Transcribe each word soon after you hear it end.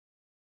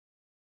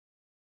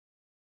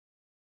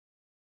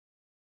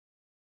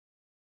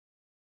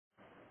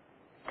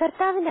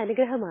കർത്താവിന്റെ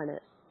അനുഗ്രഹമാണ്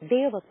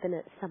ദൈവഭക്തന്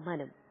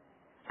സമ്മാനം.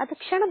 അത്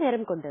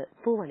ക്ഷണനേരം കൊണ്ട്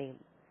പൂവണിയും.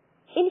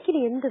 എനിക്കിനി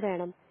എന്ത്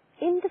വേണം,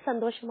 എന്ത്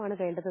സന്തോഷമാണ്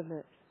വേണ്ടതെന്ന്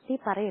നീ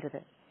പറയരുത്.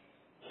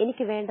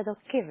 എനിക്ക്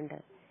വേണ്ടതൊക്കെയുണ്ട്,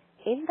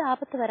 എന്ത്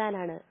ആപത്ത്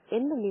വരാനാണ്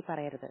എന്നും നീ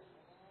പറയരുത്.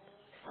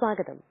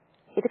 സ്വാഗതം,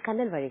 ഇത്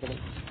കന്നൽ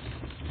വഴികളിൽ.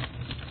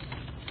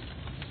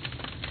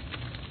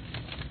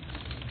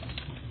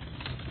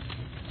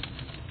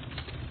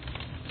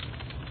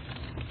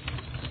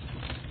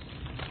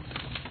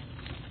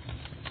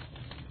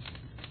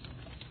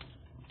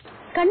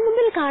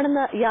 കൺമുമ്പിൽ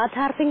കാണുന്ന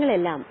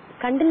യാഥാർത്ഥ്യങ്ങളെല്ലാം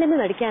കണ്ടില്ലെന്ന്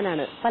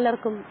നടിക്കാനാണ്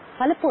പലർക്കും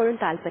പലപ്പോഴും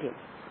താല്പര്യം.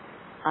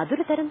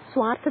 അതൊരു തരം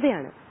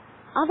സ്വാർത്ഥതയാണ്.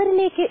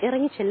 അവരിലേക്ക്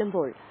ഇറങ്ങി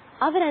ചെല്ലുമ്പോൾ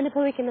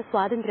അവരനുഭവിക്കുന്ന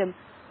സ്വാതന്ത്ര്യം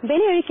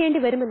ബലിയൊഴിക്കേണ്ടി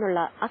വരുമെന്നുള്ള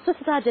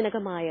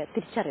അസ്വസ്ഥതാജനകമായ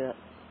തിരിച്ചറിവ്.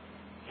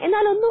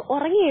 എന്നാൽ ഒന്ന്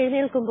ഉറങ്ങി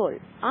എഴുന്നേൽക്കുമ്പോൾ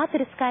ആ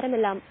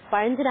തിരസ്കാരമെല്ലാം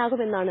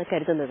പഴഞ്ചനാകുമെന്നാണ്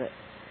കരുതുന്നത്.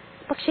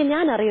 പക്ഷെ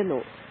ഞാൻ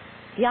അറിയുന്നു,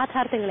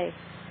 യാഥാർത്ഥ്യങ്ങളെ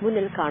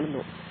മുന്നിൽ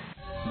കാണുന്നു.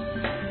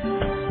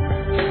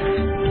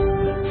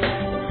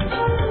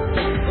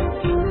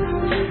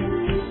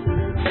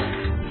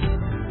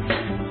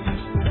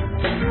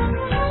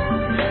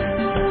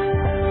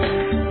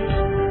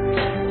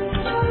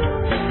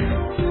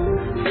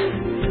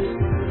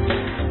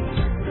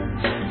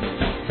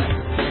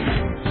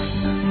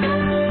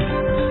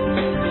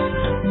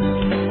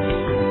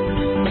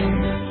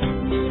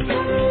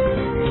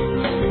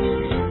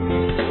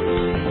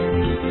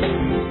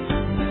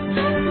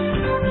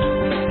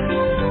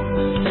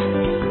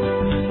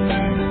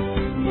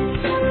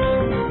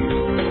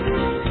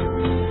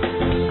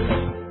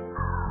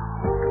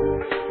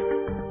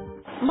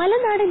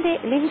 മലനാടിന്റെ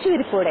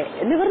നെഞ്ചുവിരിപ്പോടെ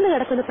നിവർന്നു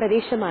കിടക്കുന്ന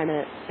പ്രദേശമാണ്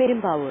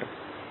പെരുമ്പാവൂർ.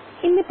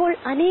 ഇന്നിപ്പോൾ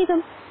അനേകം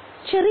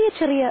ചെറിയ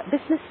ചെറിയ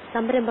ബിസിനസ്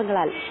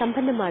സംരംഭങ്ങളാൽ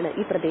സമ്പന്നമാണ്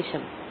ഈ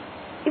പ്രദേശം.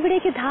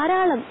 ഇവിടേക്ക്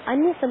ധാരാളം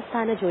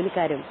അന്യസംസ്ഥാന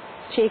ജോലിക്കാരും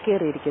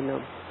ചേക്കേറിയിരിക്കുന്നു.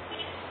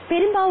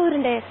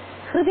 പെരുമ്പാവൂരിന്റെ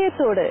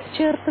ഹൃദയത്തോട്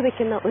ചേർത്ത്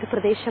വെക്കുന്ന ഒരു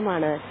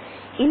പ്രദേശമാണ്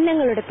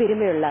ഇല്ലങ്ങളുടെ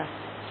പെരുമയുള്ള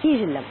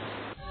കീഴില്ലം.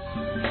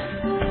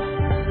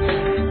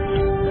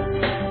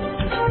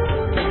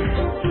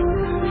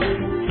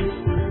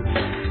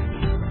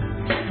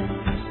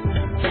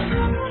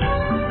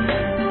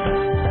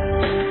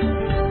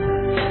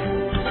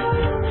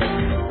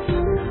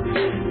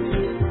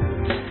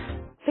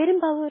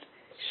 പെരുമ്പാവൂർ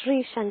ശ്രീ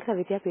ശങ്കര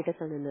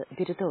വിദ്യാപീഠത്തിൽ നിന്ന്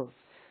ബിരുദവും,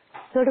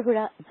 തൊടുപുഴ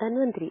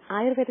ധന്വന്തരി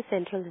ആയുർവേദ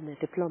സെന്ററിൽ നിന്ന്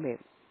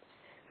ഡിപ്ലോമയും,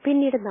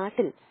 പിന്നീട്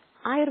നാട്ടിൽ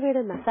ആയുർവേദ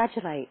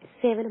മസാജറായി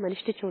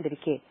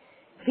സേവനമനുഷ്ഠിച്ചുകൊണ്ടിരിക്കെ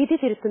വിധി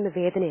തിരുത്തുന്ന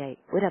വേദനയായി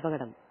ഒരു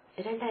അപകടം.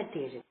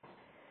 2007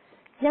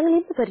 ഞങ്ങൾ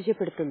ഇന്ന്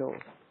പരിചയപ്പെടുത്തുന്നു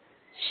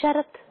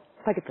ശരത്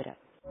പടിപ്പുര.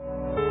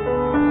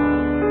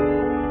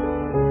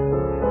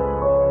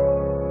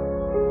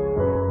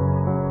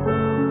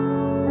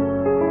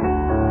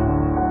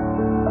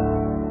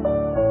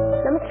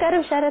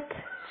 നമസ്കാരം ശരത്.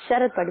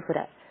 ശരത് പടിപ്പുര.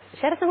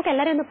 ശരത്, നമുക്ക്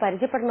എല്ലാരും ഒന്ന്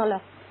പരിചയപ്പെടണമല്ലോ.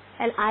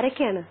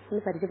 ആരൊക്കെയാണ്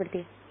ഒന്ന്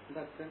പരിചയപ്പെടുത്തിയ?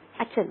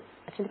 അച്ഛൻ.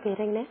 അച്ഛന്റെ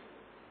പേരെങ്ങനെ?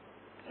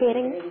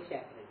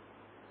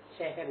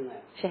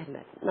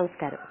 ഷെഹർനാഥ്.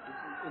 നമസ്കാരം.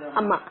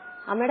 അമ്മ.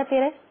 അമ്മയുടെ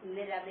പേര്?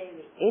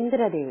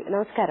 ഇന്ദിരാദേവി.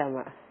 നമസ്കാരം അമ്മ.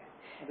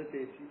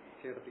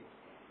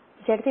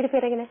 ചേട്ടത്തിയുടെ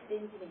പേരെങ്ങനെ?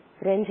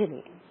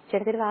 രഞ്ജിനി.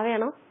 ചേട്ടത്തിയുടെ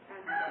വാവയാണോ?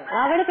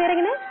 വാവയുടെ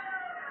പേരെങ്ങനെ?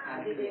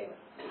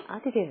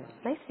 ആതിദേവ്.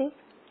 Nice name.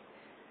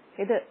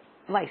 ഇത്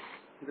വൈഫ്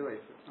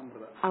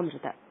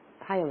അമൃത.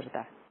 ഹായ് അമൃത.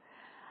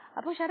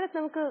 അപ്പൊ ശരത്,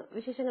 നമുക്ക്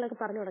വിശേഷങ്ങളൊക്കെ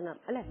പറഞ്ഞു തുടങ്ങാം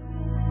അല്ലെ?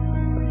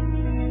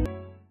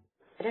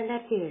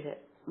 2007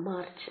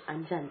 മാർച്ച്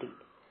 5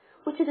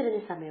 ഉച്ചതിരിഞ്ഞ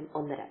സമയം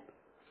 1:30.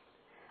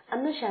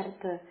 അന്ന്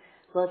ശരത്ത്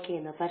വർക്ക്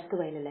ചെയ്യുന്ന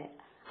പരുത്തുവയലിലെ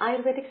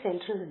ആയുർവേദിക്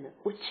സെന്ററിൽ നിന്ന്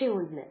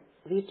ഉച്ചയൂണിന്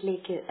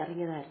വീട്ടിലേക്ക്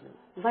ഇറങ്ങിയതായിരുന്നു.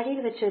 വഴിയിൽ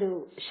വെച്ചൊരു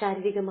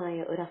ശാരീരികമായ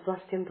ഒരു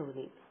അസ്വാസ്ഥ്യം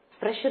തോന്നി,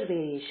 പ്രഷർ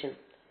വേരിയേഷൻ.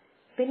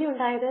 പിന്നെ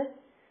ഉണ്ടായത്,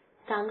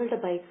 താങ്കളുടെ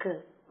ബൈക്ക്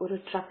ഒരു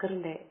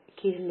ട്രക്കറിന്റെ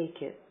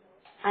കീഴിലേക്ക്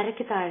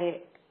അരയ്ക്ക് താഴെ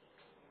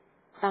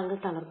താങ്കൾ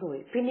തളർന്നുപോയി.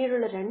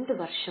 പിന്നീടുള്ള 2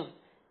 വർഷം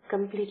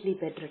കംപ്ലീറ്റ്ലി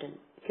ബെഡ് റിഡൻ,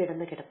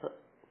 കിടന്ന കിടപ്പ്.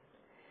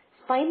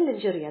 സ്പൈനൽ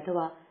ഇഞ്ചുറി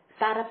അഥവാ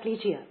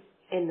പാരാപ്ലീജിയ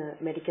എന്ന്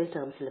മെഡിക്കൽ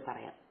ടേംസിൽ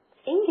പറയാം.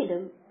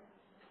 എങ്കിലും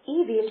ഈ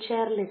വീൽ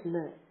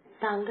ചെയറിലിരുന്ന്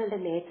താങ്കളുടെ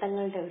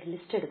നേട്ടങ്ങളുടെ ഒരു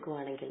ലിസ്റ്റ്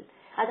എടുക്കുകയാണെങ്കിൽ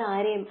അത്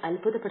ആരെയും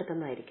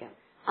അത്ഭുതപ്പെടുത്തുന്നതായിരിക്കാം.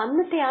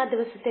 അന്നത്തെ ആ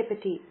ദിവസത്തെ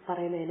പറ്റി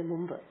പറയുന്നതിന്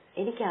മുമ്പ്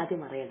ഞങ്ങൾക്ക്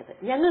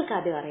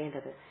ആദ്യം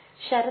അറിയേണ്ടത്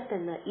ശരത്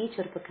എന്ന ഈ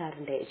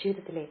ചെറുപ്പക്കാരന്റെ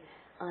ജീവിതത്തിലെ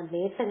ആ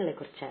നേട്ടങ്ങളെ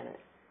കുറിച്ചാണ്.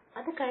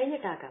 അത്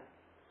കഴിഞ്ഞിട്ടാകാം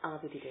ആ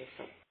വിധി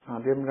ദിവസം.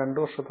 ആദ്യം 2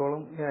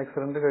 വർഷത്തോളം ഈ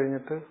ആക്സിഡന്റ്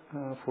കഴിഞ്ഞിട്ട്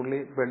ഫുള്ളി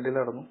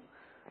ബെഡിലായിരുന്നു.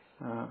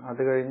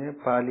 അത് കഴിഞ്ഞ്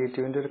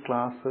പാലിയേറ്റീവിന്റെ ഒരു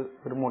ക്ലാസ്,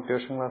 ഒരു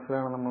മോട്ടിവേഷൻ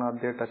ക്ലാസ്സിലാണ് നമ്മൾ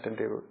ആദ്യമായിട്ട്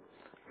അറ്റൻഡ് ചെയ്തത്.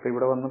 അപ്പൊ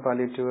ഇവിടെ വന്ന്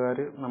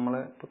പാലിയേറ്റീവുകാര്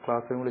നമ്മളെ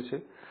ക്ലാസ്സിൽ വിളിച്ച്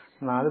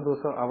 4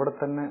 ദിവസം അവിടെ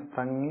തന്നെ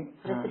തങ്ങി,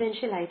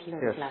 റെസിഡൻഷ്യൽ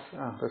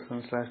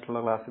ആയിട്ടുള്ള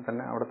ക്ലാസ്സിൽ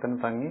തന്നെ അവിടെ തന്നെ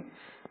തങ്ങി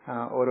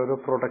ഓരോരോ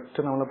പ്രൊഡക്റ്റ്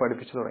നമ്മൾ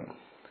പഠിപ്പിച്ചു തുടങ്ങി.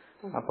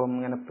 അപ്പം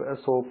ഇങ്ങനെ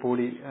സോപ്പ്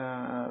പൊടി,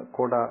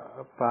 കൊട,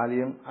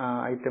 പാലിയം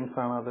ഐറ്റംസ്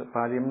ആണ്. അത്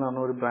പാലിയം എന്ന്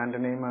പറഞ്ഞ ഒരു ബ്രാൻഡ്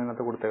നെയിം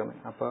അതിനകത്ത്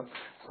കൊടുത്തേക്കുന്നത്. അപ്പൊ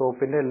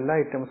സോപ്പിന്റെ എല്ലാ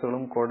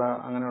ഐറ്റംസുകളും, കൊട,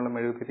 അങ്ങനെയുള്ള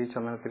മെഴുകുതിരി,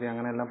 ചന്ദനത്തിരി,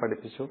 അങ്ങനെയെല്ലാം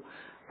പഠിപ്പിച്ചു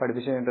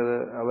കഴിഞ്ഞിട്ട്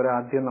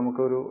അവരാദ്യം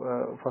നമുക്കൊരു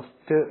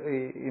ഫസ്റ്റ്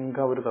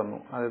ഇൻകം അവർ തന്നു,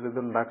 അതായത് ഇത്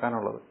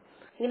ഉണ്ടാക്കാനുള്ളത്.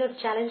 ഇങ്ങനെ ഒരു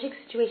ചാലഞ്ചിങ്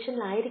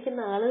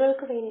സിറ്റുവേഷനിലായിരിക്കുന്ന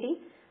ആളുകൾക്ക് വേണ്ടി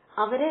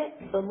അവരെ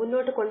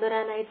മുന്നോട്ട്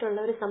കൊണ്ടുവരാനായിട്ടുള്ള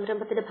ഒരു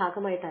സംരംഭത്തിന്റെ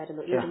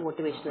ഭാഗമായിട്ടായിരുന്നു ഈ ഒരു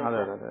മോട്ടിവേഷൻ.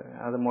 അതെ അതെ,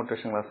 അത്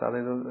മോട്ടിവേഷൻ ക്ലാസ്.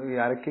 അതായത് ഈ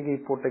അരയ്ക്ക്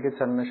കീഴ്പോട്ടേക്ക്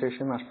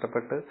ചലനശേഷി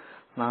നഷ്ടപ്പെട്ട്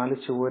 4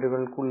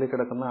 ചുവരുകൾക്കുള്ളിൽ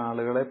കിടക്കുന്ന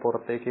ആളുകളെ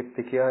പുറത്തേക്ക്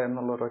എത്തിക്കുക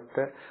എന്നുള്ള ഒരൊറ്റ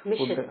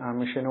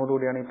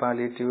മിഷനോടുകൂടിയാണ് ഈ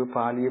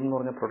പാലിയം എന്ന്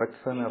പറഞ്ഞ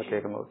പ്രൊഡക്ട്സ്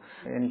ഇറക്കിയേക്കുന്നത്.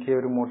 എനിക്ക്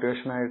ഒരു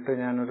മോട്ടിവേഷനായിട്ട്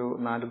ഞാനൊരു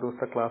 4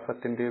 ദിവസത്തെ ക്ലാസ്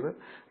അറ്റൻഡ് ചെയ്ത്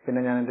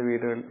പിന്നെ ഞാൻ എന്റെ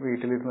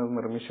വീട്ടിലിരുന്ന്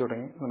നിർമ്മിച്ചു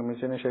തുടങ്ങി.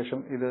 നിർമ്മിച്ചതിന് ശേഷം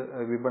ഇത്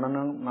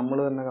വിപണനം നമ്മൾ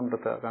തന്നെ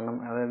കണ്ടെത്തുക. കാരണം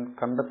അത്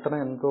കണ്ടെത്തണം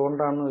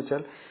എന്തുകൊണ്ടാണെന്ന്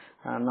വെച്ചാൽ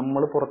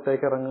നമ്മൾ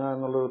പുറത്തേക്ക് ഇറങ്ങുക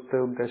എന്നുള്ള ഒറ്റ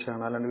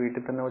ഉദ്ദേശമാണ്, അല്ലാണ്ട്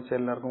വീട്ടിൽ തന്നെ വെച്ച്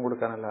എല്ലാവർക്കും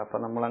കൊടുക്കാനല്ല. അപ്പൊ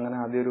നമ്മൾ അങ്ങനെ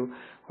ആദ്യം ഒരു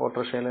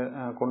ഓട്ടോറിക്ഷയില്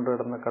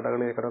കൊണ്ടുവിടുന്ന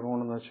കടകളിൽ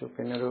കൊണ്ടുവന്ന് വെച്ചു.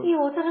 പിന്നെ ഒരു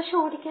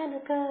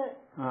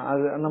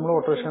അത് നമ്മൾ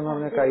ഓട്ടോറിക്ഷ എന്ന്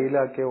പറഞ്ഞാൽ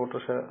കയ്യിലാക്കിയ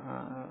ഓട്ടോറിക്ഷ,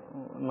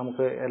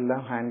 നമുക്ക്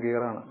എല്ലാം ഹാൻഡ്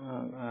ഗിയറാണ്,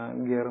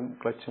 ഗിയറും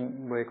ക്ലച്ചും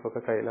ബ്രേക്കും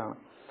ഒക്കെ കയ്യിലാണ്.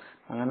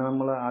 അങ്ങനെ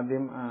നമ്മൾ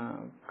ആദ്യം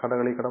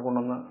കടകളിൽ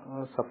കൊണ്ടുവന്ന്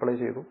സപ്ലൈ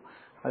ചെയ്തു.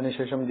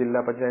 അതിനുശേഷം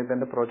ജില്ലാ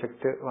പഞ്ചായത്തിന്റെ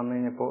പ്രോജക്റ്റ് വന്നു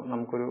കഴിഞ്ഞപ്പോൾ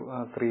നമുക്കൊരു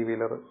 3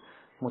 വീലർ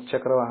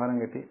മുച്ചക്ര വാഹനം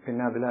കിട്ടി.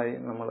 പിന്നെ അതിലായി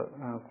നമ്മൾ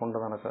കൊണ്ടു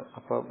നടക്കുക.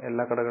 അപ്പൊ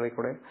എല്ലാ കടകളിൽ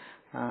കൂടെ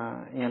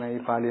ഇങ്ങനെ ഈ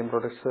പാലിയം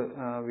പ്രൊഡക്ട്സ്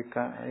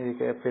വിൽക്കാൻ ഈ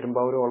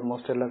പെരുമ്പാവൂർ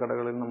ഓൾമോസ്റ്റ് എല്ലാ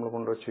കടകളിലും നമ്മൾ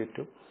കൊണ്ടുവച്ച്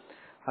വിറ്റു.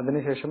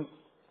 അതിനുശേഷം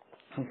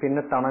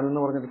പിന്നെ തണൽ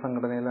എന്ന് പറഞ്ഞൊരു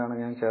സംഘടനയിലാണ്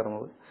ഞാൻ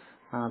ചേർന്നത്.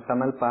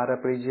 തണൽ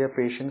പാരാപ്ലീജിയ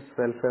പേഷ്യൻസ്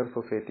വെൽഫെയർ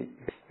സൊസൈറ്റി.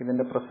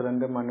 ഇതിന്റെ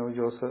പ്രസിഡന്റ് മനു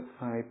ജോസ്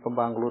ഇപ്പൊ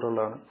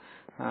ബാംഗ്ലൂരുള്ളതാണ്.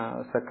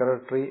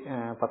 സെക്രട്ടറി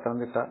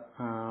പത്തനംതിട്ട,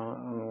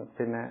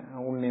 പിന്നെ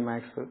ഉണ്ണി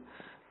മാക്സ്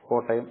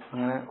കോട്ടയം,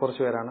 അങ്ങനെ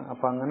കുറച്ചു പേരാണ്.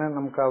 അപ്പൊ അങ്ങനെ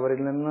നമുക്ക്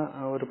അവരിൽ നിന്ന്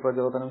ഒരു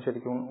പ്രചോദനം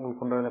ശരിക്കും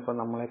ഉൾക്കൊണ്ടുവരുന്നപ്പോൾ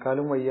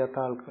നമ്മളെക്കാളും വയ്യാത്ത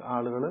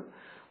ആളുകൾ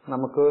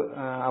നമുക്ക്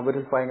അവര്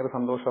ഭയങ്കര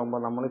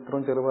സന്തോഷമാകുമ്പോൾ നമ്മൾ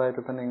ഇത്രയും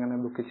ചെറുതായിട്ട് തന്നെ ഇങ്ങനെ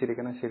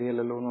ദുഃഖിച്ചിരിക്കണം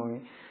ശരിയല്ലല്ലോ എന്ന് തോന്നി.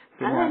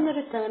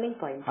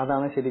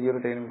 അതാണ് ശരിക്കും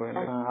ഒരു ടേണിംഗ്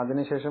പോയിന്റ്.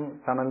 അതിനുശേഷം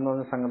തണൽ എന്ന്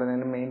പറഞ്ഞ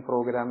സംഘടനയുടെ മെയിൻ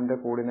പ്രോഗ്രാമിന്റെ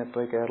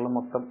കോർഡിനേറ്ററായി, കേരളം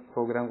മൊത്തം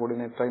പ്രോഗ്രാം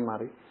കോർഡിനേറ്ററായി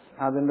മാറി.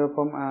 അതിന്റെ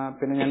ഒപ്പം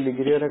പിന്നെ ഞാൻ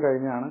ഡിഗ്രി വരെ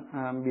കഴിഞ്ഞാണ്,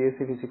 BSc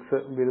ഫിസിക്സ്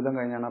ബിരുദം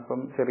കഴിഞ്ഞാണ്. അപ്പം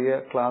ചെറിയ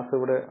ക്ലാസ്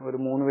ഇവിടെ ഒരു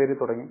 3 പേര്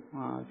തുടങ്ങി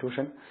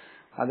ട്യൂഷൻ.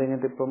 അത്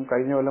കഴിഞ്ഞിട്ട് ഇപ്പം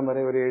കഴിഞ്ഞ കൊല്ലം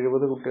വരെ ഒരു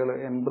 80 കുട്ടികൾ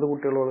 80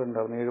 കുട്ടികളോളം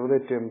ഉണ്ടായിരുന്നു. 70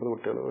 to 80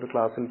 കുട്ടികൾ ഒരു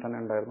ക്ലാസ്സിൽ തന്നെ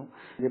ഉണ്ടായിരുന്നു.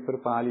 ഇതിപ്പോ ഒരു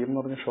പാലിയം എന്ന്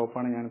പറഞ്ഞ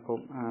ഷോപ്പാണ് ഞാനിപ്പോൾ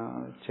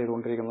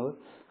ചെയ്തുകൊണ്ടിരിക്കുന്നത്.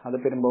 അത്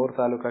പെരുമ്പാവൂർ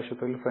താലൂക്ക്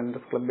ആശുപത്രിയിൽ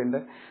ഫ്രണ്ട്സ് ക്ലബിന്റെ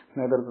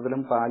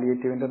നേതൃത്വത്തിലും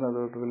പാലിയേറ്റീവിന്റെ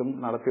നേതൃത്വത്തിലും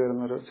നടത്തി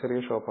വരുന്ന ഒരു ചെറിയ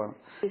ഷോപ്പാണ്.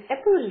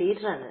 എപ്പോഴും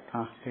ലീഡറാണ്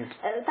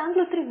താങ്കൾ.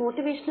 ഒത്തിരി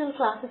മോട്ടിവേഷണൽ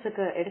ക്ലാസ്സസ്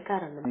ഒക്കെ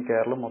എടുക്കാറുണ്ട്.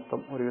 കേരളം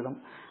മൊത്തം ഒരുവിധം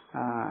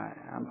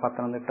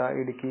പത്തനംതിട്ട,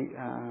 ഇടുക്കി,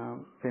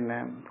 പിന്നെ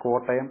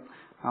കോട്ടയം,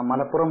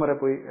 മലപ്പുറം വരെ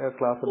പോയി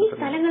ക്ലാസ്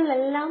എടുത്തിട്ടുണ്ട്.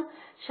 സ്ഥലങ്ങളിലെല്ലാം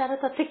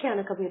ശരത്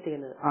ഒറ്റയ്ക്കാണ് കമ്മ്യൂട്ട്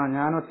ചെയ്യുന്നത്?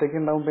 ഞാൻ ഒറ്റയ്ക്ക്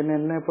ഉണ്ടാവും. പിന്നെ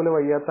എന്നെ പോലെ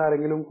വയ്യാത്ത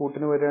ആരെങ്കിലും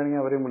കൂട്ടിന് വരികയാണെങ്കിൽ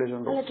അവരെയും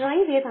വിളിച്ചോണ്ട്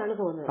ഡ്രൈവ് ചെയ്താണ്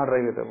പോകുന്നത്.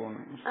 ഡ്രൈവ് ചെയ്താ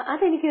പോകുന്നത്.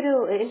 അതെനിക്കൊരു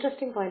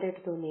ഇൻട്രസ്റ്റിംഗ് പോയിന്റ്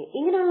ആയിട്ട് തോന്നി.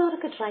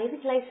 ഇങ്ങനെയുള്ളവർക്ക്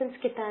ഡ്രൈവിംഗ് ലൈസൻസ്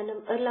കിട്ടാനും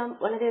എല്ലാം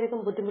വളരെയധികം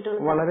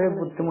വളരെ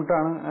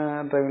ബുദ്ധിമുട്ടാണ്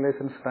ഡ്രൈവിംഗ്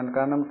ലൈസൻസ് കിട്ടാൻ.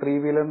 കാരണം 3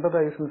 വീലറിന്റെ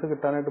ലൈസൻസ്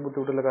കിട്ടാനായിട്ട്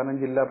ബുദ്ധിമുട്ടില്ല. കാരണം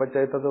ജില്ലാ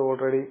പഞ്ചായത്ത് അത്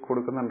ഓൾറെഡി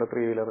കൊടുക്കുന്നുണ്ട്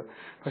 3 വീലർ.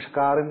 പക്ഷെ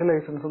കാറിന്റെ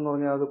ലൈസൻസ് എന്ന്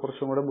പറഞ്ഞാൽ അത്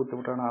കുറച്ചും കൂടെ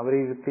ബുദ്ധിമുട്ടാണ്. അവരെ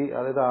ഇരുത്തി,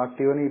 അതായത്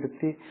ആർടിഒനെ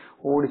ഇരുത്തി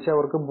ഓടിച്ച്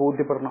അവർക്ക്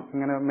ബോധ്യപ്പെടണം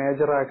ഇങ്ങനെ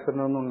മേജർ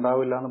ആക്സിഡന്റ് ഒന്നും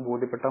ഉണ്ടാവില്ല എന്ന്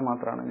ബോധ്യപ്പെട്ടാൽ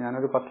മാത്രമാണ്.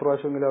 ഞാനൊരു 10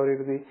 പ്രാവശ്യമെങ്കിലും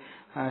അവരെഴുതി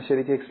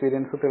ശരിക്കും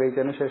എക്സ്പീരിയൻസ്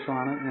തെളിയിച്ചതിന്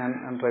ശേഷമാണ് ഞാൻ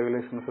ഡ്രൈവിംഗ്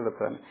ലൈസൻസ്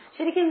എടുത്തത്.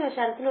 ശരിക്കും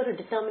ശരത്തിനൊരു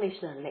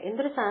ഡിറ്റർമിനേഷൻ ആണല്ലേ?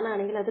 എന്തൊരു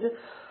സാധനമാണെങ്കിൽ അതൊരു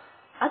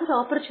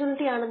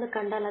ഓപ്പർച്യൂണിറ്റി ആണെന്ന്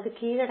കണ്ടാൽ അത്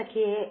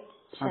കീഴടക്കിയേ.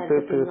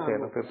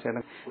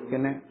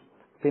 തീർച്ചയായിട്ടും.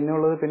 പിന്നെ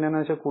ഉള്ളത് പിന്നെന്ന്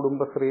വെച്ചാൽ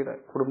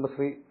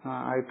കുടുംബശ്രീ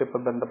ആയിട്ട് ഇപ്പൊ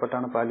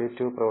ബന്ധപ്പെട്ടാണ്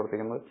പാലിയേറ്റീവ്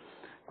പ്രവർത്തിക്കുന്നത്.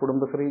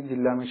 കുടുംബശ്രീ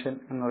ജില്ലാ മിഷൻ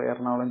എന്ന് പറയും,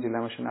 എറണാകുളം ജില്ലാ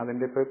മിഷൻ.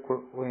 അതിന്റെ ഇപ്പൊ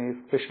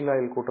സ്പെഷ്യൽ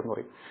അയൽക്കൂട്ടം എന്ന്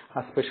പറയും.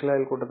 ആ സ്പെഷ്യൽ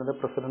അയൽക്കൂട്ടത്തിന്റെ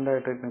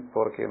പ്രസിഡന്റായിട്ടാണ് ഇപ്പോൾ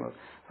വർക്ക് ചെയ്യുന്നത്.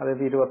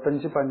 അതായത്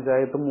 25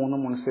 പഞ്ചായത്തും 3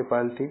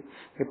 മുനിസിപ്പാലിറ്റി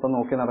ഇപ്പൊ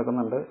നോക്കി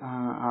നടക്കുന്നുണ്ട്.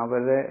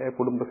 അവരെ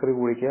കുടുംബശ്രീ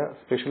കൂടിക്കുക,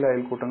 സ്പെഷ്യൽ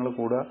അയൽക്കൂട്ടങ്ങൾ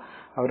കൂടുക,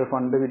 അവരെ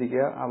ഫണ്ട്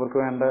പിരിക്കുക, അവർക്ക്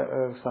വേണ്ട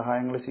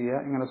സഹായങ്ങൾ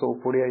ചെയ്യുക. ഇങ്ങനെ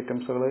സോപ്പ് പൊടി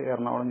ഐറ്റംസുകൾ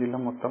എറണാകുളം ജില്ല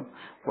മൊത്തം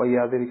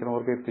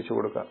വയ്യാതിരിക്കുന്നവർക്ക് എത്തിച്ചു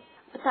കൊടുക്കുക.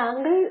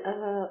 താങ്കൾ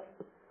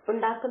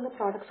ഉണ്ടാക്കുന്ന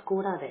പ്രോഡക്ട്സ്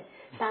കൂടാതെ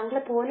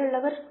താങ്കളെ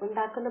പോലുള്ളവർ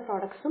ഉണ്ടാക്കുന്ന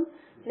പ്രോഡക്ട്സും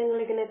നിങ്ങൾ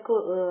ഇതിനെ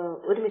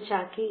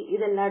ഒരുമിച്ചാക്കി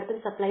ഇതെല്ലായിടത്തും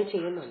സപ്ലൈ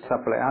ചെയ്യുന്നുണ്ട്.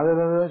 സപ്ലൈ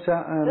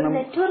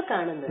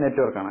നെറ്റ്വർക്കാണ്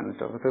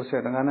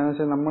തീർച്ചയായിട്ടും. കാരണം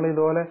വെച്ചാൽ നമ്മൾ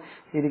ഇതുപോലെ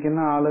ഇരിക്കുന്ന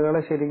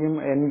ആളുകളെ ശരിക്കും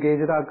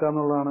എൻഗേജ്ഡ് ആക്കുക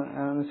എന്നുള്ളതാണ്.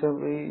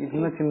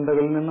 ഇരിക്കുന്ന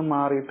ചിന്തകളിൽ നിന്ന്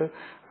മാറിയിട്ട്,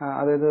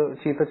 അതായത്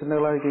ചീത്ത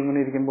ചിന്തകളായിട്ട്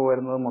ഇങ്ങനെ ഇരിക്കുമ്പോൾ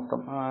വരുന്നത് മൊത്തം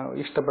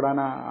ഇഷ്ടപ്പെടാൻ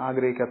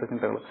ആഗ്രഹിക്കാത്ത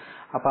ചിന്തകൾ.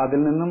 അപ്പൊ അതിൽ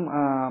നിന്നും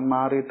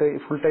മാറിയിട്ട്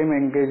ഫുൾ ടൈം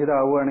എൻഗേജ്ഡ്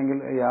ആവുകയാണെങ്കിൽ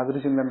യാതൊരു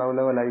ചിന്ത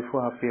ഉണ്ടാവില്ല, ലൈഫ്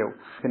ഹാപ്പി ആവും.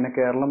 പിന്നെ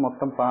കേരളം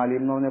മൊത്തം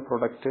പാലിയം എന്ന് പറഞ്ഞ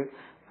പ്രൊഡക്റ്റ്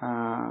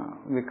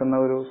വിൽക്കുന്ന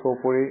ഒരു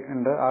സോപ്പ് പൊടി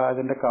ഉണ്ട്.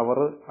 അതിന്റെ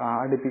കവറ്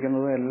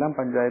അടുപ്പിക്കുന്നതും എല്ലാം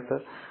പഞ്ചായത്ത്,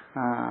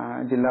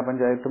 ജില്ലാ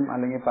പഞ്ചായത്തും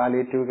അല്ലെങ്കിൽ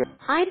പാലിയേറ്റീവ്.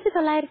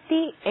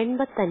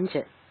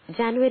 1985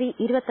 ജാനുവരി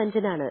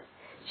 25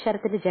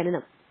 ശരത്തിന്റെ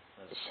ജനനം.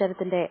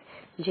 ശരത്തിന്റെ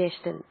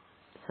ജ്യേഷ്ഠൻ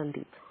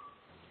സന്ദീപ്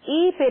ഈ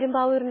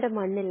പെരുമ്പാവൂരിന്റെ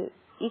മണ്ണിൽ,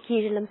 ഈ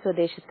കീഴിളം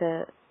സ്വദേശത്ത്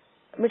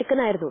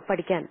മിടുക്കനായിരുന്നു.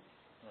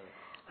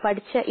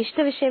 പഠിച്ച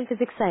ഇഷ്ടവിഷയം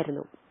ഫിസിക്സ്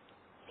ആയിരുന്നു.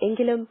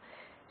 എങ്കിലും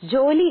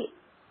ജോലി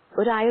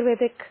ഒരു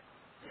ആയുർവേദിക്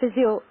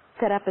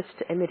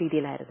ഫിസിയോതെറാപ്പിസ്റ്റ് എന്ന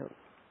രീതിയിലായിരുന്നു.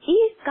 ഈ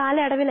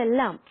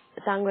കാലയളവിലെല്ലാം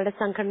താങ്കളുടെ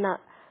സംഘടനാ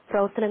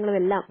പ്രവർത്തനങ്ങളും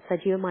എല്ലാം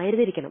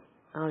സജീവമായിരുന്നിരിക്കണം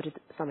ആ ഒരു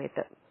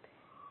സമയത്ത്.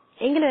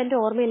 എങ്കിലും എന്റെ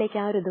ഓർമ്മയിലേക്ക്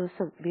ആ ഒരു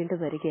ദിവസം വീണ്ടും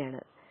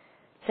വരികയാണ്.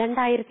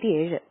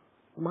 2007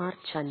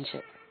 മാർച്ച്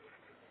 5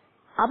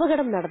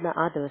 അപകടം നടന്ന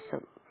ആ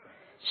ദിവസം.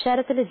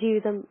 ശരത്തിന്റെ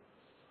ജീവിതം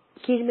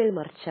കീഴ്മേൽ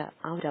മറിച്ച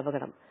ആ ഒരു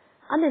അപകടം,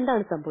 അന്ന്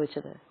എന്താണ്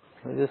സംഭവിച്ചത്?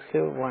 ജസ്റ്റ്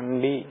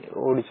വണ്ടി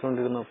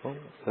ഓടിച്ചുകൊണ്ടിരുന്നപ്പം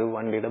ഒരു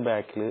വണ്ടിയുടെ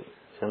ബാക്കിൽ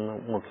ചെന്ന്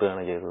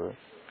മുട്ടുകയാണ് ചെയ്തത്.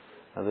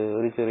 അത്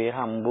ഒരു ചെറിയ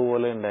ഹമ്പ്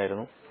പോലെ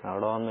ഉണ്ടായിരുന്നു.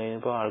 അവിടെ വന്നു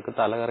കഴിഞ്ഞപ്പോൾ ആൾക്ക്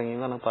തല കറങ്ങി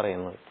എന്നാണ്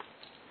പറയുന്നത്.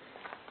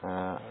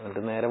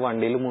 എന്നിട്ട് നേരെ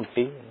വണ്ടിയിൽ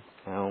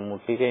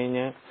മുട്ടി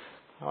കഴിഞ്ഞ്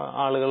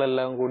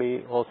ആളുകളെല്ലാം കൂടി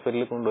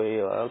ഹോസ്പിറ്റലിൽ കൊണ്ടുപോയി.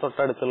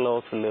 തൊട്ടടുത്തുള്ള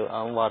ഹോസ്പിറ്റലിൽ,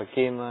 അവൻ വർക്ക്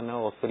ചെയ്യുന്ന തന്നെ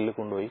ഹോസ്പിറ്റലിൽ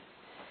കൊണ്ടുപോയി.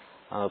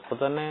 അപ്പൊ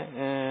തന്നെ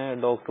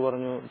ഡോക്ടർ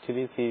പറഞ്ഞു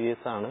ഇച്ചിരി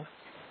സീരിയസ് ആണ്,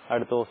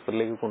 അടുത്ത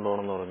ഹോസ്പിറ്റലിലേക്ക്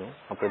കൊണ്ടുപോകണം എന്ന് പറഞ്ഞു.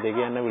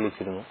 അപ്പോഴത്തേക്ക് എന്നെ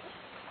വിളിച്ചിരുന്നു.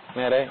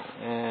 നേരെ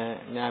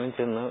ഞാനും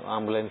ചെന്ന്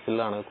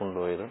ആംബുലൻസിലാണ്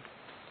കൊണ്ടുപോയത്.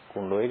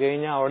 കൊണ്ടുപോയി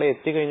കഴിഞ്ഞാൽ അവിടെ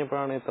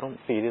എത്തിക്കഴിഞ്ഞപ്പോഴാണ് ഇത്ര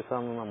സീരിയസ്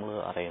ആണെന്ന് നമ്മൾ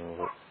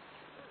അറിയുന്നത്.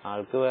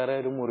 ആൾക്ക് വേറെ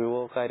ഒരു മുറിവോ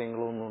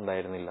കാര്യങ്ങളോ ഒന്നും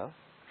ഉണ്ടായിരുന്നില്ല.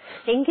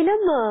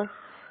 എങ്കിലും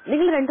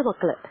നിങ്ങൾ 2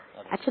 മക്കള്,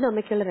 അച്ഛനും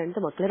അമ്മയ്ക്കുള്ള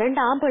 2 മക്കള്,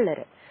 2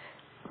 ആമ്പിള്ളേര്,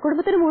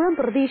 കുടുംബത്തിന് മുഴുവൻ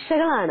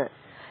പ്രതീക്ഷകളാണ്.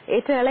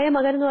 ഏറ്റവും ഇളയ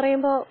മകൻ എന്ന്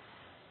പറയുമ്പോ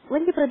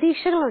വലിയ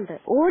പ്രതീക്ഷകളുണ്ട്.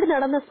 ഓടി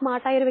നടന്ന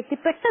സ്മാർട്ടായ ഒരു വ്യക്തി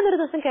പെട്ടെന്നൊരു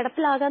ദിവസം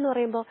കിടപ്പിലാകാന്ന്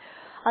പറയുമ്പോ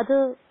അത്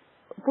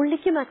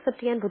പുള്ളിക്കും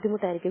അക്സെപ്റ്റ് ചെയ്യാൻ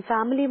ബുദ്ധിമുട്ടായിരിക്കും.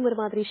 ഫാമിലിയും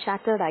ഒരുമാതിരി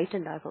ഷാറ്റേർഡ്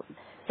ആയിട്ടുണ്ടാകും.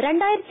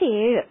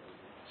 2007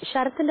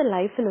 ശരത്തിന്റെ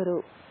ലൈഫിൽ ഒരു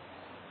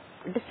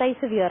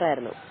ഡിസൈസീവ് ഇയർ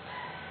ആയിരുന്നു.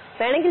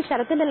 വേണമെങ്കിൽ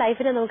ശരത്തിന്റെ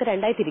ലൈഫിനെ നമുക്ക്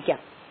 2ആയി തിരിക്കാം,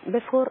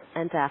 ബിഫോർ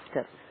ആൻഡ്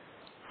ആഫ്റ്റർ.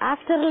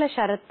 ആഫ്റ്ററിലെ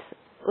ശരത്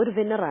ഒരു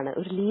വിന്നറാണ്,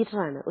 ഒരു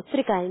ലീഡറാണ്,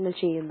 ഒത്തിരി കാര്യങ്ങൾ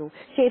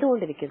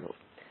ചെയ്തുകൊണ്ടിരിക്കുന്നു.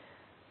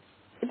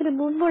 ഇതിനു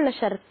മുൻപുള്ള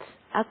ശരത്,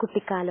 ആ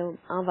കുട്ടിക്കാലവും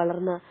ആ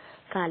വളർന്ന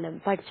കാലം,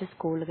 പഠിച്ച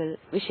സ്കൂളുകൾ,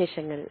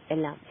 വിശേഷങ്ങൾ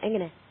എല്ലാം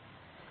എങ്ങനെ?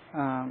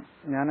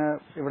 ഞാൻ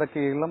ഇവിടെ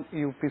കീഴളം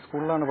UP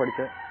സ്കൂളിലാണ്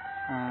പഠിച്ചത്.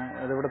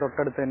 അതിവിടെ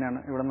തൊട്ടടുത്ത് തന്നെയാണ്,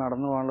 ഇവിടെ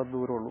നടന്നു പോകാനുള്ള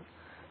ദൂരമുള്ളൂ.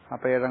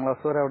 അപ്പോൾ 7ാം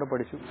ക്ലാസ് വരെ അവിടെ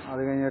പഠിച്ചു.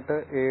 അത് കഴിഞ്ഞിട്ട്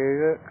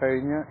 7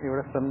 കഴിഞ്ഞ്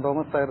ഇവിടെ saint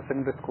Thomas higher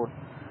secondary school,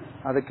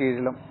 അത്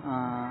കീഴളം,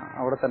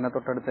 അവിടെ തന്നെ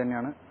തൊട്ടടുത്ത്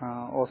തന്നെയാണ്.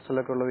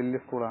 ഹോസ്റ്റലൊക്കെ ഉള്ള വലിയ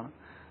സ്കൂളാണ്.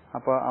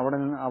 അപ്പോൾ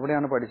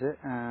അവിടെയാണ് പഠിച്ചത്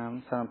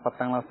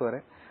 10ാം ക്ലാസ്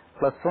വരെ.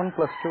 +1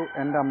 +2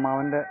 എൻ്റെ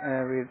അമ്മാവന്റെ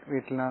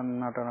വീട്ടിൽ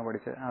നിന്നായിട്ടാണ്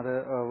പഠിച്ചത്. അത്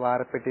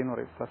വാരപ്പെട്ടി എന്ന്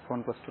പറയും,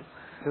 +1 +2.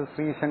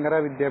 ശ്രീ ശങ്കര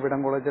വിദ്യാപീഠം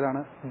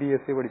കോളേജിലാണ്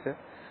BSc പഠിച്ചത്.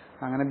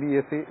 അങ്ങനെ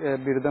BSc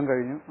ബിരുദം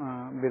കഴിഞ്ഞു.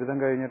 ബിരുദം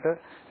കഴിഞ്ഞിട്ട്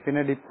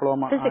പിന്നെ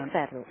ഡിപ്ലോമ ഫിസിക്സ്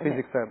ആയിരുന്നു,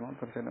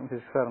 തീർച്ചയായിട്ടും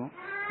ഫിസിക്സ് ആയിരുന്നു.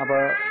 അപ്പൊ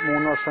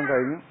 3 വർഷം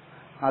കഴിഞ്ഞു.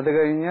 അത്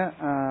കഴിഞ്ഞ്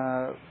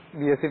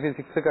BSc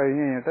ഫിസിക്സ്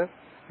കഴിഞ്ഞ് കഴിഞ്ഞിട്ട്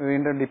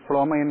വീണ്ടും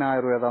ഡിപ്ലോമ ഇൻ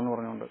ആയുർവേദ എന്ന്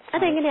പറഞ്ഞുകൊണ്ട്.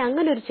 അതെങ്ങനെയാ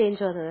അങ്ങനെ ഒരു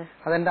ചേഞ്ച് വന്നത്?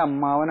 അതെന്റെ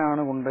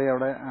അമ്മാവനാണ് കൊണ്ടുപോയി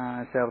അവിടെ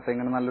ചേർത്ത്.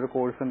 ഇങ്ങനെ നല്ലൊരു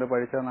കോഴ്സ് ഉണ്ട്,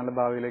 പഠിച്ചാൽ നല്ല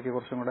ഭാവിയിലേക്ക്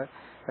കുറച്ചും കൂടെ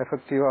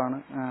എഫക്റ്റീവ് ആണ്,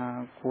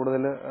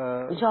 കൂടുതൽ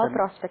ജോബ്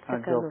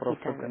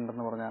പ്രോസ്പെക്ട്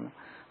ഉണ്ടെന്ന് പറഞ്ഞാണ്.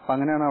 അപ്പൊ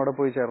അങ്ങനെയാണ് അവിടെ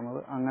പോയി ചേർന്നത്.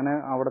 അങ്ങനെ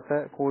അവിടുത്തെ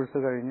കോഴ്സ്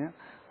കഴിഞ്ഞ്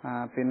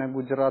പിന്നെ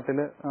ഗുജറാത്തിൽ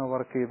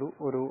വർക്ക് ചെയ്തു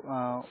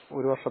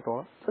ഒരു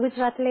വർഷത്തോളം.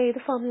 ഗുജറാത്തിലെ ഏത്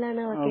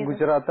ഫാമിലാണ്?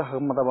 ഗുജറാത്ത്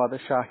അഹമ്മദാബാദ്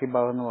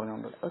ഷാഹിബാഗ് എന്ന്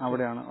പറഞ്ഞുകൊണ്ട്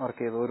അവിടെയാണ്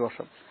വർക്ക് ചെയ്തത് 1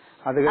 വർഷം.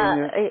 അത്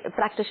കഴിഞ്ഞ്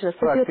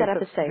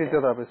ഫിസിയോതെറാപ്പിസ്റ്റ്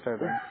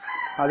ആയിട്ട്.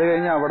 അത്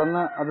കഴിഞ്ഞ്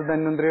അവിടുന്ന് അത്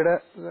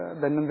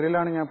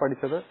ധന്വന്തരിയിലാണ് ഞാൻ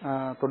പഠിച്ചത്,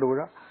 തൊടുപുഴ.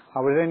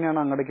 അവിടെ തന്നെയാണ്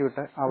അങ്ങടേക്ക്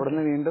വിട്ടത്.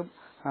 അവിടുന്ന് വീണ്ടും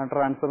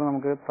ട്രാൻസ്ഫർ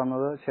നമുക്ക്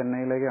തന്നത്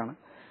ചെന്നൈയിലേക്കാണ്.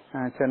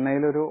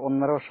 ചെന്നൈയിൽ ഒരു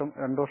 1.5 വർഷം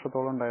 2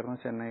 വർഷത്തോളം ഉണ്ടായിരുന്നു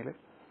ചെന്നൈയിൽ.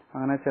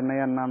 അങ്ങനെ ചെന്നൈ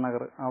അണ്ണാ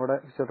നഗർ അവിടെ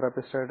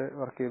ഫിസിയോതെറാപ്പിസ്റ്റ് ആയിട്ട്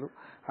വർക്ക് ചെയ്തു.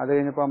 അത്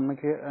കഴിഞ്ഞപ്പോൾ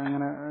അമ്മയ്ക്ക്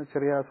അങ്ങനെ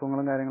ചെറിയ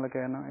അസുഖങ്ങളും കാര്യങ്ങളൊക്കെ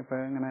ആയിരുന്നു. ഇപ്പൊ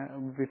ഇങ്ങനെ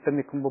വിട്ട്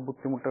നിൽക്കുമ്പോൾ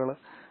ബുദ്ധിമുട്ടുകൾ,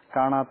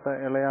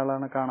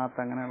 ഇളയാളാണ് കാണാത്ത,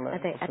 അങ്ങനെയുള്ള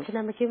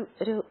അച്ഛനമ്മയ്ക്കും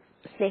ഒരു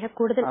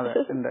സ്നേഹക്കൂടുതൽ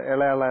ഉണ്ട്,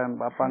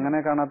 ഇളയാളാകുമ്പോ. അപ്പൊ അങ്ങനെ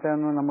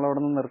കാണാത്തന്ന് നമ്മൾ അവിടെ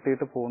നിന്ന്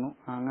നിർത്തിയിട്ട് പോന്നു.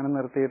 അങ്ങനെ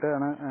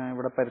നിർത്തിയിട്ടാണ്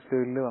ഇവിടെ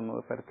പരുത്തിവേലിൽ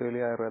വന്നത്,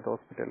 പരുത്തിവേലി ആയുർവേദ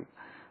ഹോസ്പിറ്റലിൽ.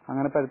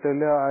 അങ്ങനെ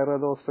പരുത്തിവേലി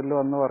ആയുർവേദ ഹോസ്പിറ്റലിൽ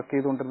വന്ന് വർക്ക്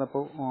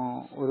ചെയ്തുകൊണ്ടിരുന്നപ്പോൾ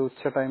ഒരു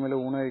ഉച്ച ടൈമിൽ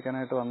ഊണ്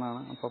കഴിക്കാനായിട്ട്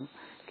വന്നതാണ്. അപ്പം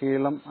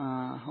കീഴം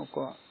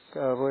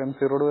MC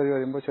റോഡ് വഴി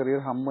വരുമ്പോൾ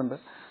ചെറിയൊരു ഹമ്പുണ്ട്.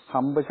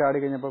 ഹമ്പ് ചാടി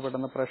കഴിഞ്ഞപ്പോൾ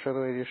പെട്ടെന്ന് പ്രഷർ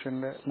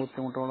വേരിയേഷന്റെ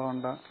ബുദ്ധിമുട്ടുകളും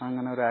ഉണ്ട്.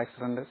 അങ്ങനെ ഒരു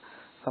ആക്സിഡന്റ്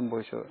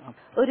സംഭവിച്ചത്.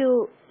 ഒരു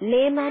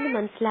ലേമാന്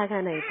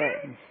മനസ്സിലാകാനായിട്ട്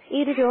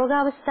ഈ ഒരു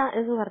രോഗാവസ്ഥ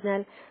എന്ന്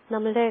പറഞ്ഞാൽ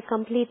നമ്മുടെ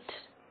കംപ്ലീറ്റ്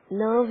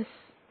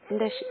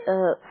നെർവ്സിന്റെ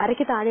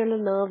അരയ്ക്ക് താഴെയുള്ള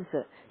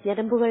നെർവ്സ്,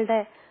 ഞരമ്പുകളുടെ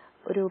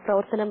ഒരു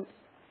പ്രവർത്തനം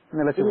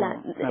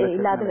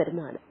ഇല്ലാതെ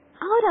വരുന്നതാണ്.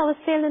 ആ ഒരു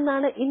അവസ്ഥയിൽ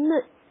നിന്നാണ് ഇന്ന്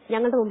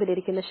ഞങ്ങളുടെ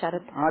മുമ്പിലിരിക്കുന്ന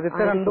ശരത്.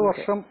 ആദ്യത്തെ 2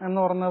 വർഷം എന്ന്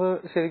പറഞ്ഞത്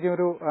ശരിക്കും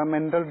ഒരു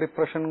മെന്റൽ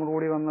ഡിപ്രഷൻ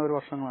കൂടി വന്ന ഒരു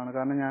വർഷങ്ങളാണ്.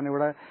 കാരണം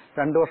ഞാനിവിടെ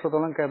 2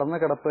 വർഷത്തോളം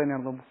കിടപ്പ്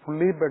തന്നെയായിരുന്നു.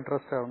 ഫുള്ളി ബെഡ്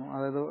റെസ്റ്റ് ആയിരുന്നു.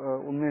 അതായത്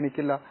ഒന്നും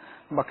എനിക്കില്ല,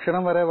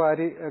 ഭക്ഷണം വരെ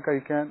വാരി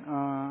കഴിക്കാൻ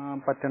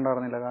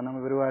പറ്റണ്ടായിരുന്നില്ല. കാരണം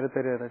ഇവർ വാരി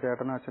തരുന്നത്,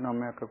 ചേട്ടനും അച്ഛനും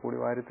അമ്മയൊക്കെ കൂടി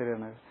വാരി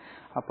തരുന്നത്.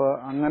 അപ്പൊ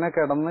അങ്ങനെ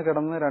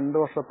കിടന്ന് 2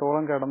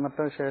 വർഷത്തോളം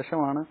കിടന്നിട്ട്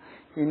ശേഷമാണ്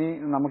ഇനി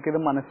നമുക്കിത്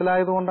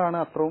മനസ്സിലായതുകൊണ്ടാണ്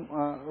അത്രയും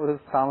ഒരു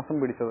താമസം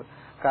പിടിച്ചത്.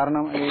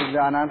 കാരണം ഈ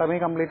അനാട്ടമി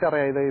കംപ്ലീറ്റ്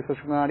അറിയാം, ഇത് ഈ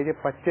സുഷുമ്നാടിക്ക്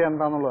പറ്റിയ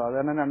എന്താണെന്നുള്ളത്. അത്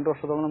തന്നെ 2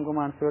 വർഷത്തോളം നമുക്ക്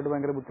മാനസികമായിട്ട്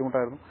ഭയങ്കര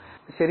ബുദ്ധിമുട്ടായിരുന്നു.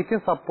 ശരിക്കും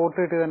സപ്പോർട്ട്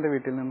കിട്ടിയത് എന്റെ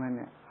വീട്ടിൽ നിന്ന്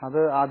തന്നെ. അത്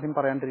ആദ്യം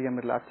പറയാണ്ടിരിക്കാൻ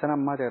പറ്റില്ല. അച്ഛൻ,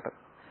 അമ്മ, ചേട്ടൻ,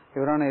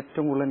 ഇവരാണ്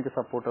ഏറ്റവും കൂടുതൽ എനിക്ക്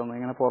സപ്പോർട്ട് തന്നത്.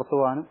 ഇങ്ങനെ പുറത്തു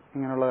പോകാനും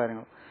ഇങ്ങനെയുള്ള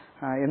കാര്യങ്ങൾ,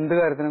 എന്ത്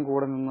കാര്യത്തിനും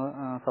കൂടെ നിന്ന്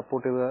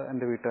സപ്പോർട്ട് ചെയ്തത്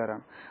എന്റെ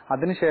വീട്ടുകാരാണ്.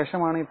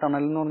 അതിനുശേഷമാണ് ഈ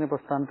ടണൽ എന്ന് പറഞ്ഞ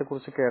പ്രസ്ഥാനത്തെ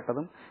കുറിച്ച്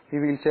കേട്ടതും ഈ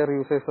വീൽചെയർ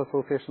യൂസേഴ്സ്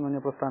അസോസിയേഷൻ എന്ന് പറഞ്ഞ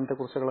പ്രസ്ഥാനത്തെ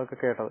കുറിച്ചുകളൊക്കെ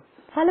കേട്ടത്.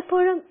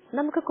 പലപ്പോഴും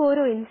നമുക്കൊക്കെ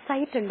ഓരോ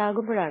ഇൻസൈറ്റ്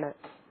ഉണ്ടാകുമ്പോഴാണ്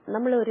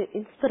നമ്മൾ ഒരു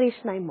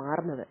ഇൻസ്പിറേഷനായി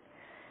മാറുന്നത്.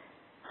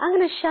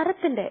 അങ്ങനെ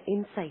ശരത്തിന്റെ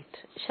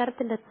ഇൻസൈറ്റ്,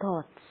 ശരത്തിന്റെ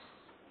തോട്ട്സ്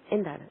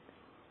എന്താണ്?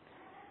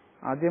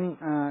 ആദ്യം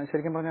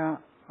ശരിക്കും പറഞ്ഞാൽ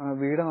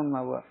വീട്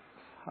നന്നാവുക,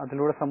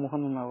 അതിലൂടെ സമൂഹം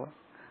നന്നാവുക,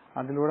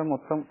 അതിലൂടെ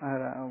മൊത്തം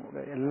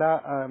എല്ലാ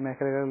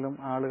മേഖലകളിലും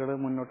ആളുകൾ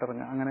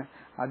മുന്നോട്ടിറങ്ങുക. അങ്ങനെ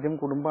ആദ്യം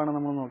കുടുംബമാണ്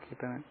നമ്മൾ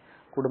നോക്കിയിട്ടാണ്.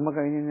 കുടുംബം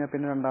കഴിഞ്ഞ് കഴിഞ്ഞാൽ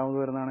പിന്നെ രണ്ടാമത്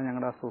വരുന്നതാണ്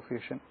ഞങ്ങളുടെ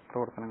അസോസിയേഷൻ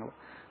പ്രവർത്തനങ്ങൾ.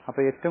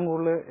 അപ്പോൾ ഏറ്റവും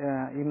കൂടുതൽ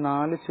ഈ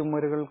 4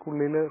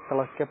 ചുമരുകൾക്കുള്ളിൽ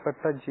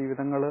തിളയ്ക്കപ്പെട്ട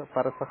ജീവിതങ്ങൾ,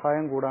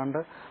 പരസഹായം കൂടാണ്ട്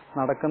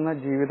നടക്കുന്ന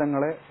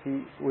ജീവിതങ്ങളെ ഈ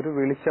ഒരു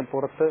വെളിച്ചം,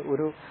 പുറത്ത്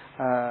ഒരു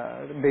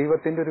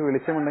ദൈവത്തിന്റെ ഒരു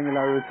വെളിച്ചമുണ്ടെങ്കിൽ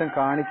ആ വെളിച്ചം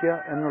കാണിക്കുക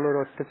എന്നുള്ളൊരു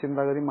ഒറ്റ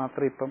ചിന്താഗതി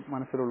മാത്രമേ ഇപ്പം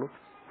മനസ്സിലുള്ളൂ.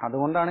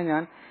 അതുകൊണ്ടാണ്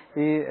ഞാൻ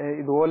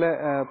ഇതുപോലെ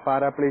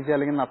പാരാപ്ലീജിയ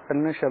അല്ലെങ്കിൽ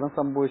നട്ടലിന് ക്ഷതം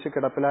സംഭവിച്ച്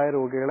കിടപ്പിലായ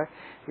രോഗികളെ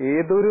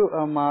ഏതൊരു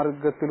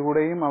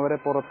മാർഗത്തിലൂടെയും അവരെ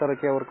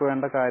പുറത്തിറക്കി അവർക്ക്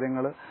വേണ്ട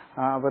കാര്യങ്ങൾ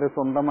അവർ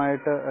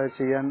സ്വന്തമായിട്ട്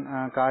ചെയ്യാൻ,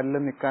 കാലിൽ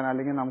നിൽക്കാൻ,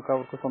 അല്ലെങ്കിൽ നമുക്ക്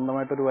അവർക്ക്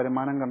സ്വന്തമായിട്ടൊരു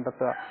വരുമാനം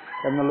കണ്ടെത്തുക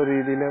എന്നുള്ള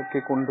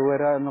രീതിയിലേക്ക്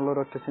കൊണ്ടുവരിക എന്നുള്ള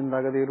ഒരൊറ്റ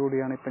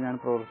ചിന്താഗതിയിലൂടെയാണ് ഇപ്പൊ ഞാൻ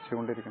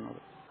പ്രവർത്തിച്ചുകൊണ്ടിരിക്കുന്നത്.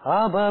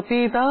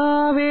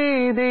 പിതാവേ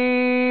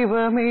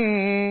ദൈവമേ,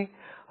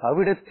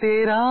 അവിടുത്തെ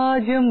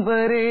രാജ്യം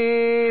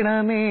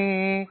വരേണമേ,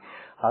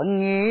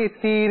 അങ്ങേ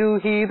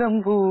തിരുഹിതം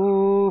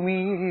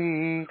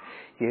ഭൂമിയിൽ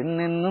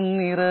എന്നെന്നും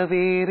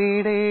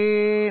നിറവേറിടേണമേ.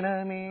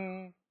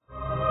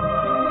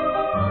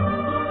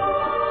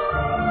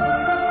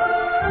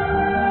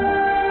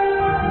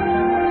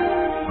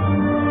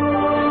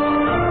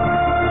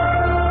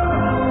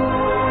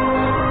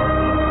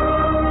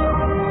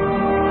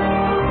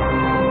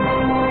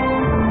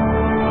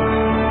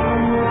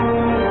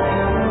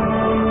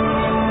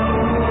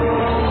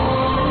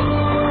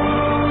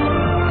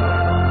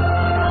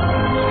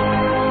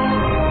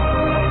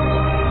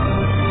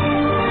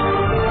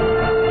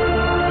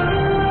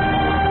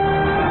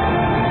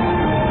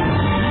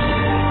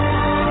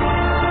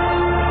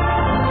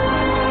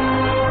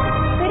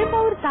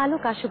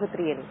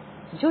 ആശുപത്രിയിൽ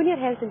ജൂനിയർ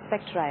ഹെൽത്ത്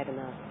ഇൻസ്പെക്ടർ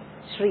ആയിരുന്ന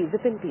ശ്രീ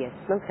വിപിൻ PS.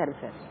 നമസ്കാരം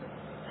സർ.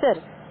 സർ,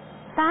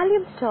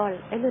 പാലിയം സ്റ്റോൾ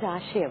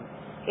എന്നൊരാശയം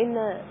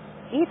ഇന്ന്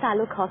ഈ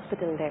താലൂക്ക്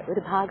ഹോസ്പിറ്റലിന്റെ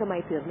ഒരു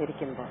ഭാഗമായി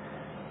തീർന്നിരിക്കുമ്പോൾ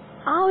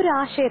ആ ഒരു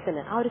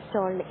ആശയത്തിന്, ആ ഒരു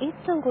സ്റ്റോളിന്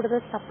ഏറ്റവും കൂടുതൽ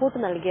സപ്പോർട്ട്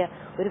നൽകിയ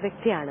ഒരു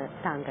വ്യക്തിയാണ്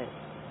താങ്കൾ.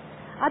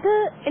 അത്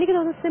എനിക്ക്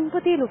തോന്നുന്നു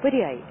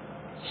സിമ്പതിയിലുപരിയായി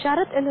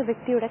ശരത് എന്ന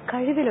വ്യക്തിയുടെ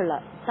കഴിവിലുള്ള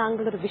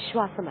താങ്കളുടെ ഒരു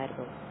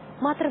വിശ്വാസമായിരുന്നു.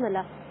 മാത്രമല്ല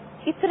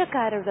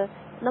ഇത്തരക്കാരോട്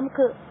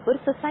നമുക്ക് ഒരു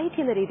സൊസൈറ്റി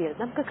എന്ന രീതിയിൽ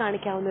നമുക്ക്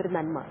കാണിക്കാവുന്ന ഒരു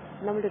നന്മ,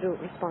 നമ്മുടെ ഒരു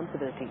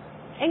റെസ്പോൺസിബിലിറ്റി.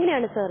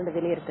 എങ്ങനെയാണ് സാറിന്റെ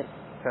വിലയിരുത്തൽ?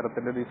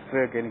 ശരത്തിന്റെ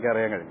ഹിസ്റ്ററി ഒക്കെ എനിക്ക്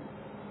അറിയാൻ കഴിഞ്ഞു.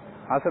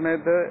 ആ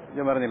സമയത്ത്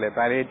ഞാൻ പറഞ്ഞില്ലേ,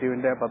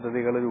 പാലിയേറ്റീവിന്റെ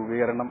പദ്ധതികൾ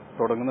രൂപീകരണം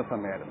തുടങ്ങുന്ന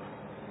സമയമായിരുന്നു.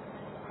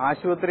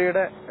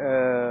 ആശുപത്രിയുടെ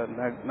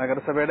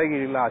നഗരസഭയുടെ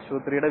കീഴിലുള്ള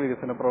ആശുപത്രിയുടെ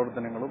വികസന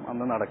പ്രവർത്തനങ്ങളും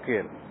അന്ന്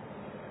നടക്കുകയായിരുന്നു.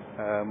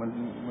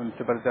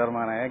 മുനിസിപ്പൽ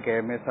ചെയർമാനായ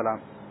KMA സലാം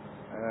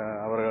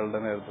അവരുടെ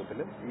നേതൃത്വത്തിൽ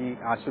ഈ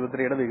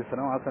ആശുപത്രിയുടെ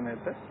വികസനം ആ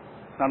സമയത്ത്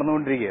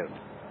നടന്നുകൊണ്ടിരിക്കുകയായിരുന്നു.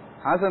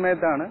 ആ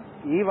സമയത്താണ്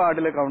ഈ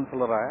വാർഡിലെ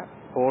കൗൺസിലറായ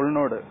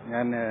പോളിനോട്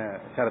ഞാൻ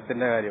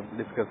ശരത്തിന്റെ കാര്യം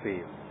ഡിസ്കസ്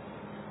ചെയ്യും.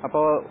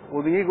 അപ്പോൾ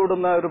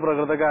ഒതുങ്ങിക്കൂടുന്ന ഒരു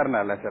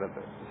പ്രകൃതക്കാരനല്ല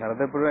ശരത്ത്.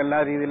 ശരത്ത് എപ്പോഴും എല്ലാ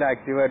രീതിയിലും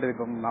ആക്റ്റീവായിട്ട്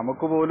നിൽക്കും.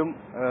 നമുക്ക് പോലും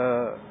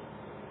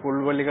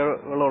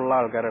ഉൾവലികളുള്ള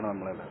ആൾക്കാരാണ്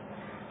നമ്മളെല്ലാം.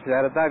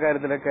 ശരത്ത് ആ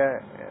കാര്യത്തിലൊക്കെ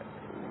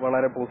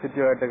വളരെ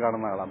പോസിറ്റീവായിട്ട്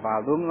കാണുന്ന ആളാണ്. അപ്പൊ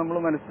അതും നമ്മൾ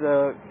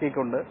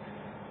മനസ്സിലാക്കിക്കൊണ്ട്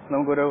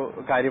നമുക്കൊരു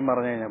കാര്യം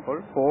പറഞ്ഞു കഴിഞ്ഞപ്പോൾ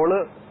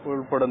പോള്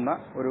ഉൾപ്പെടുന്ന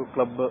ഒരു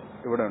ക്ലബ്ബ്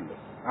ഇവിടെ ഉണ്ട്.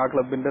 ആ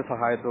ക്ലബിന്റെ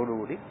സഹായത്തോടു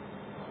കൂടി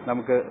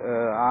നമുക്ക്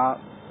ആ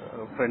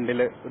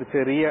ഫ്രണ്ടില് ഒരു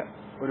ചെറിയ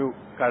ഒരു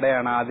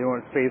കടയാണ്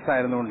ആദ്യം സ്പേസ്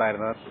ആയിരുന്നു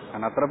ഉണ്ടായിരുന്നത്.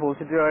 കാരണം അത്ര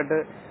പോസിറ്റീവായിട്ട്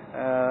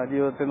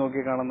ജീവിതത്തെ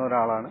നോക്കി കാണുന്ന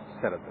ഒരാളാണ്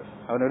ശരത്ത്.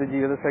 അവനൊരു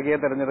ജീവിതസഖിയെ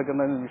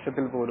തെരഞ്ഞെടുക്കുന്ന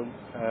നിമിഷത്തിൽ പോലും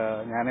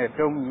ഞാൻ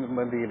ഏറ്റവും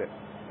മുൻപന്തിയിൽ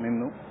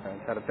നിന്നു.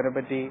 ശരത്തിനെ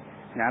പറ്റി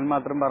ഞാൻ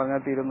മാത്രം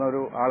പറഞ്ഞാൽ തീരുന്ന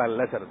ഒരു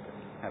ആളല്ല ശരത്ത്.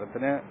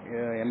 ശരത്തിന്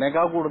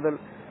എന്നേക്കാൾ കൂടുതൽ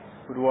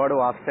ഒരുപാട്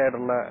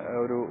വാസ്റ്റായിട്ടുള്ള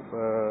ഒരു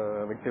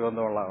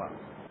വ്യക്തിബന്ധമുള്ള ആളാണ്.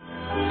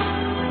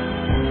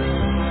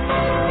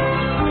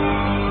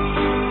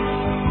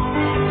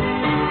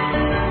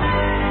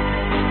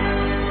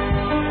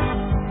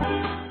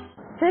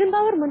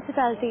 പെരുമ്പാവൂർ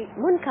മുനിസിപ്പാലിറ്റി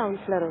മുൻ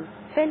കൌൺസിലറും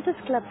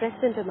സെന്റേഴ്സ് ക്ലബ്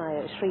പ്രസിഡന്റുമായ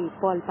ശ്രീ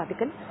പോൾ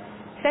പടിക്കൽ,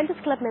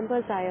 centres club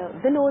മെമ്പേഴ്സായ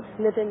Vinod,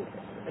 Nitin,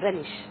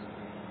 Ranish.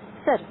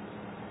 Sir,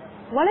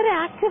 വളരെ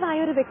ആക്റ്റീവായ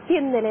ഒരു വ്യക്തി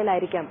എന്ന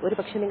നിലയിലായിരിക്കാം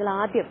ഒരുപക്ഷെ നിങ്ങൾ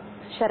ആദ്യം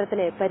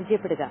ശരത്തിനെ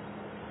പരിചയപ്പെടുക.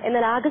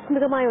 എന്നാൽ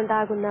ആകസ്മികമായി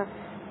ഉണ്ടാകുന്ന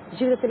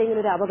ജീവിതത്തിലെ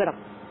ഇങ്ങനെ ഒരു അപകടം,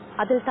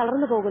 അതിൽ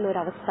തളർന്നു പോകുന്ന ഒരു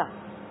അവസ്ഥ,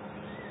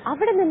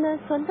 അവിടെ നിന്ന്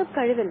സ്വന്തം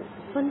കഴിവിൽ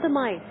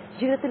സ്വന്തമായി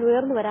ജീവിതത്തിൽ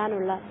ഉയർന്നു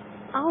വരാനുള്ള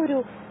ആ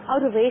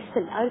ഒരു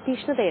വേസ്റ്റിൽ, ആ ഒരു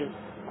തീഷ്ണതയിൽ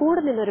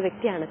കൂടെ നിന്നൊരു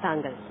വ്യക്തിയാണ്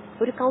താങ്കൾ,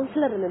 ഒരു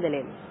കൌൺസിലർ എന്ന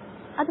നിലയിൽ.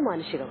 അത്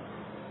മാനുഷികം.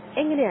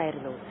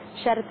 എങ്ങനെയായിരുന്നു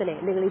ശരത്തിനെ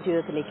നിങ്ങൾ ഈ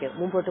ജീവിതത്തിലേക്ക്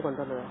മുമ്പോട്ട്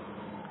കൊണ്ടുവന്നത്?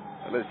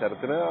 അല്ല,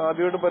 ശരത്തിനെ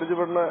ആദ്യമായിട്ട്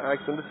പരിചയപ്പെടുന്ന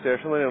ആക്സിഡന്റ്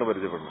സ്റ്റേഷൻ തന്നെയാണ്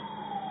പരിചയപ്പെടുന്നത്.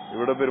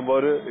 ഇവിടെ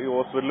പെരുമ്പാവൂര് ഈ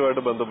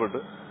ഹോസ്പിറ്റലുമായിട്ട് ബന്ധപ്പെട്ട്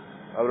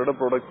അവരുടെ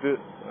പ്രൊഡക്റ്റ്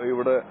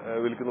ഇവിടെ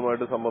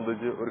വിൽക്കുന്നതുമായിട്ട്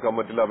സംബന്ധിച്ച് ഒരു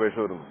കമ്മിറ്റിയിൽ അപേക്ഷ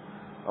വരുന്നു.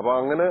 അപ്പൊ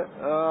അങ്ങനെ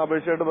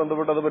അപേക്ഷയായിട്ട്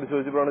ബന്ധപ്പെട്ട് അത്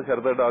പരിശോധിച്ചപ്പോഴാണ്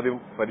ശരത്തായിട്ട് ആദ്യം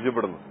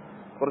പരിചയപ്പെടുന്നത്.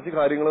 കുറച്ച്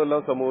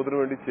കാര്യങ്ങളെല്ലാം സമൂഹത്തിന്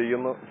വേണ്ടി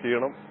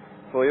ചെയ്യണം,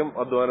 സ്വയം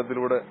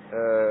അധ്വാനത്തിലൂടെ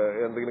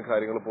എന്തെങ്കിലും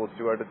കാര്യങ്ങൾ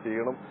പോസിറ്റീവായിട്ട്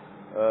ചെയ്യണം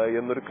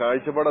എന്നൊരു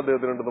കാഴ്ചപ്പാട്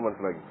അദ്ദേഹത്തിനുണ്ടെന്ന്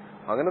മനസ്സിലാക്കി.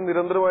 അങ്ങനെ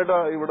നിരന്തരമായിട്ട്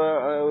ഇവിടെ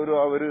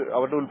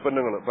അവരുടെ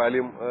ഉൽപ്പന്നങ്ങൾ,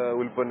 പാലിയം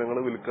ഉൽപ്പന്നങ്ങൾ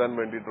വിൽക്കാൻ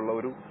വേണ്ടിയിട്ടുള്ള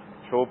ഒരു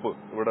ഷോപ്പ്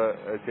ഇവിടെ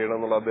ചെയ്യണം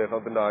എന്നുള്ള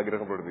അദ്ദേഹത്തിന്റെ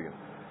ആഗ്രഹം പ്രകടിപ്പിക്കുന്നു.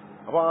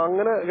 അപ്പൊ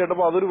അങ്ങനെ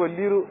കേട്ടപ്പോൾ അതൊരു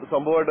വലിയൊരു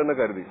സംഭവമായിട്ട് തന്നെ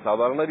കരുതി.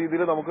 സാധാരണ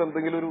രീതിയിൽ നമുക്ക്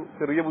എന്തെങ്കിലും ഒരു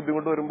ചെറിയ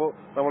ബുദ്ധിമുട്ട് വരുമ്പോൾ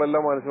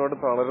നമ്മളെല്ലാം മാനസികമായിട്ട്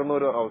തളരുന്ന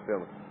ഒരു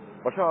അവസ്ഥയാണ്.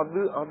 പക്ഷെ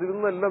അതിൽ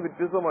നിന്നെല്ലാം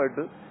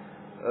വ്യത്യസ്തമായിട്ട്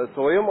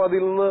സ്വയം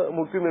അതിൽ നിന്ന്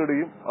മുക്തി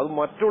നേടുകയും അത്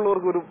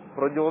മറ്റുള്ളവർക്ക് ഒരു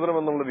പ്രചോദനം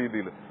എന്നുള്ള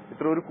രീതിയിൽ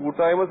ഇത്ര ഒരു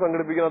കൂട്ടായ്മ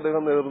സംഘടിപ്പിക്കാൻ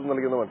അദ്ദേഹം നേതൃത്വം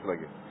നൽകിയെന്ന്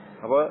മനസ്സിലാക്കി.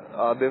 അപ്പൊ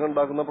അദ്ദേഹം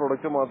ഉണ്ടാക്കുന്ന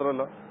പ്രൊഡക്റ്റ്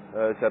മാത്രമല്ല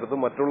ശരത്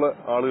മറ്റുള്ള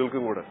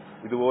ആളുകൾക്കും കൂടെ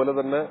ഇതുപോലെ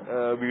തന്നെ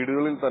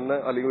വീടുകളിൽ തന്നെ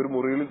അല്ലെങ്കിൽ ഒരു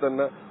മുറികളിൽ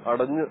തന്നെ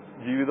അടഞ്ഞ്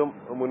ജീവിതം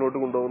മുന്നോട്ട്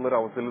കൊണ്ടുപോകുന്ന ഒരു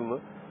അവസ്ഥയിൽ നിന്ന്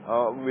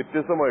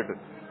വ്യത്യസ്തമായിട്ട്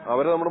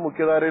അവരെ നമ്മുടെ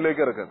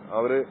മുഖ്യധാരയിലേക്ക് ഇറക്കാൻ,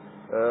 അവര്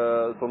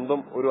സ്വന്തം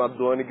ഒരു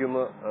അധ്വാനിക്കുന്ന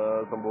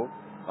സംഭവം,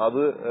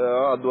 അത്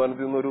ആ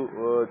അധ്വാനത്തിൽ നിന്നൊരു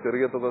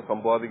ചെറിയ തുക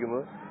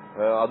സമ്പാദിക്കുന്നത്,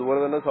 അതുപോലെ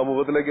തന്നെ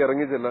സമൂഹത്തിലേക്ക്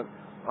ഇറങ്ങി ചെല്ലാൻ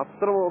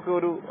അത്രമൊക്കെ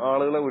ഒരു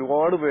ആളുകളെ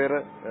ഒരുപാട് പേരെ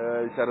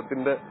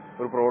ശരത്തിന്റെ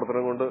ഒരു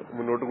പ്രവർത്തനം കൊണ്ട്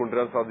മുന്നോട്ട്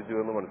കൊണ്ടുവരാൻ സാധിച്ചു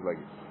എന്ന്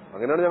മനസ്സിലാക്കി.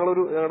 അങ്ങനെയാണ്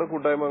ഞങ്ങളുടെ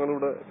കൂട്ടായ്മ,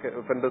 ഞങ്ങളിവിടെ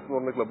ഫെൻഡസ് എന്ന്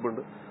പറഞ്ഞ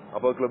ക്ലബ്ബുണ്ട്.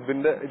 അപ്പൊ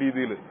ക്ലബിന്റെ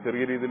രീതിയിൽ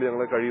ചെറിയ രീതിയിൽ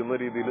ഞങ്ങളെ കഴിയുന്ന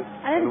രീതിയിൽ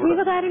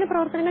ജീവകാരുണ്യ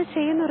പ്രവർത്തനങ്ങൾ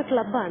ചെയ്യുന്ന ഒരു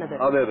ക്ലബ്ബാണത്.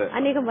 അതെ അതെ,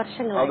 അനേകം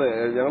വർഷങ്ങൾ. അതെ,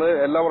 ഞങ്ങൾ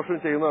എല്ലാ വർഷവും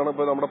ചെയ്യുന്നതാണ്.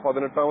 ഇപ്പൊ നമ്മുടെ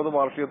 18ാമത്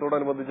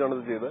വാർഷികത്തോടനുബന്ധിച്ചാണ്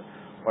ഇത് ചെയ്തത്.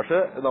 പക്ഷെ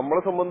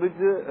നമ്മളെ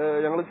സംബന്ധിച്ച്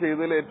ഞങ്ങൾ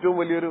ചെയ്തതിൽ ഏറ്റവും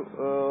വലിയൊരു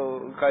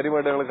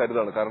കാര്യമായിട്ട് ഞങ്ങൾ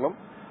കരുതാണ്. കാരണം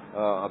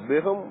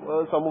അദ്ദേഹം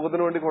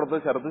സമൂഹത്തിന് വേണ്ടി കൊടുത്തത്,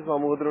 ശരത്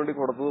സമൂഹത്തിന് വേണ്ടി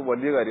കൊടുത്തത്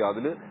വലിയ കാര്യം.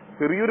 അതില്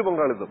ചെറിയൊരു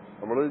പങ്കാളിത്തം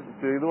നമ്മൾ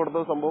ചെയ്തു കൊടുത്ത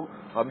സംഭവം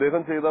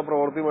അദ്ദേഹം ചെയ്ത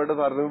പ്രവൃത്തിയുമായിട്ട്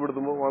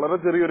താരതമ്യപ്പെടുത്തുമ്പോൾ വളരെ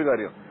ചെറിയൊരു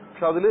കാര്യമാണ്.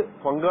 പക്ഷെ അതില്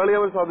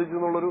പങ്കാളിയാവാൻ സാധിച്ചു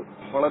എന്നുള്ളൊരു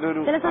വളരെ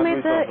ഒരു ചില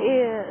സമയത്ത്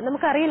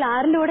നമുക്കറിയില്ല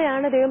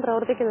ആരിലൂടെയാണ് ദൈവം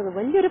പ്രവർത്തിക്കുന്നത്.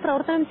 വലിയൊരു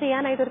പ്രവർത്തനം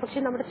ചെയ്യാനായിട്ട് ഒരു പക്ഷേ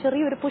നമ്മുടെ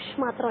ചെറിയൊരു പുഷ്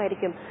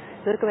മാത്രമായിരിക്കും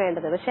ഇവർക്ക്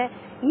വേണ്ടത്. പക്ഷെ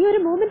ഈ ഒരു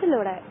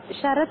മൂവ്മെന്റിലൂടെ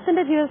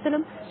ശരത്തിന്റെ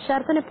ജീവിതത്തിലും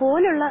ശരത്തിനെ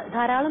പോലുള്ള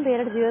ധാരാളം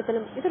പേരുടെ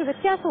ജീവിതത്തിലും ഇതൊരു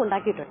വ്യത്യാസം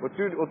ഉണ്ടാക്കിയിട്ടുണ്ട്.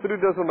 ഒത്തിരി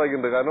വ്യത്യാസം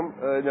ഉണ്ടാക്കിയിട്ടുണ്ട്. കാരണം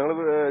ഞങ്ങൾ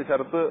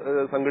ശരത്ത്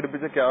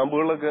സംഘടിപ്പിച്ച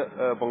ക്യാമ്പുകളിലൊക്കെ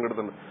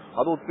പങ്കെടുത്തിട്ടുണ്ട്.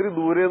 അത് ഒത്തിരി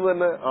ദൂരെ നിന്ന്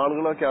തന്നെ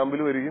ആളുകൾ ആ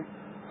ക്യാമ്പിൽ വരികയും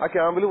ആ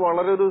ക്യാമ്പിൽ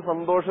വളരെ ഒരു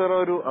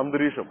സന്തോഷകരമായ ഒരു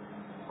അന്തരീക്ഷം,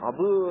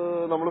 അത്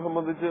നമ്മളെ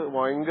സംബന്ധിച്ച്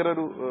ഭയങ്കര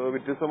ഒരു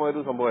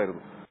വ്യത്യസ്തമായൊരു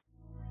സംഭവമായിരുന്നു.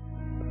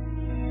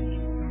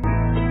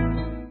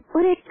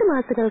 ഒരു 8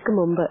 മാസങ്ങൾക്ക്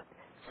മുമ്പ്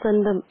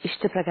സ്വന്തം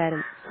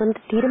ഇഷ്ടപ്രകാരം,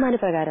 സ്വന്തം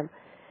തീരുമാനപ്രകാരം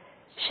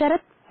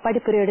ശരത്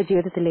പടിപ്പുരയുടെ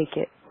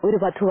ജീവിതത്തിലേക്ക് ഒരു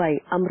വധുവായി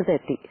അമൃത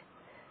എത്തി.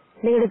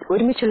 നിങ്ങളുടെ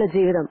ഒരുമിച്ചുള്ള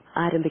ജീവിതം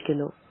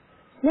ആരംഭിക്കുന്നു.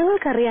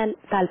 ഞങ്ങൾക്കറിയാൻ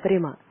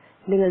താല്പര്യമാണ്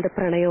നിങ്ങളുടെ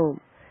പ്രണയവും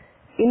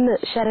ഇന്ന്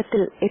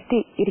ശരത്തിൽ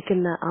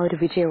എത്തിയിരിക്കുന്ന ആ ഒരു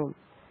വിജയവും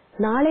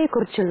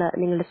നാളെയെക്കുറിച്ചുള്ള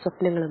നിങ്ങളുടെ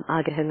സ്വപ്നങ്ങളും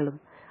ആഗ്രഹങ്ങളും.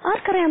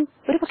 ആർക്കറിയാം,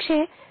 ഒരു പക്ഷേ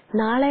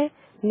നാളെ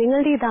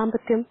നിങ്ങളുടെ ഈ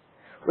ദാമ്പത്യം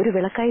ഒരു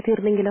വിളക്കായി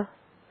തീർന്നെങ്കിലോ?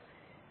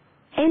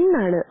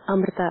 എന്നാണ്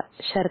അമൃത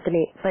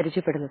ശരത്തിനെ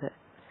പരിചയപ്പെടുന്നത്?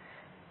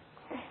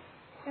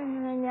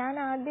 ഞാൻ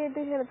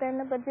ആദ്യമായിട്ട്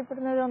ശരത്തിനെ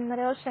പരിചയപ്പെടുന്ന ഒരു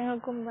 1.5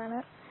 വർഷങ്ങൾക്ക് മുമ്പാണ്.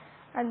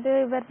 അത്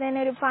ഇവരുടെ തന്നെ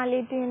ഒരു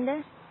പാലിയേറ്റീവിന്റെ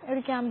ഒരു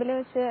ക്യാമ്പിൽ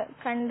വെച്ച്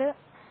കണ്ട്.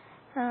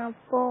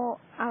 അപ്പോ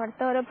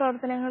അവിടുത്തെ ഓരോ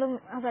പ്രവർത്തനങ്ങളും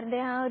അവരുടെ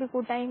ആ ഒരു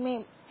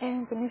കൂട്ടായ്മയും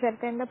പിന്നെ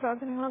ശരത്തിന്റെ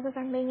പ്രവർത്തനങ്ങളൊക്കെ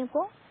കണ്ടു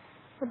കഴിഞ്ഞപ്പോ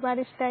ഒരുപാട്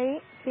ഇഷ്ടമായി.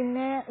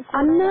 പിന്നെ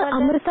അന്ന്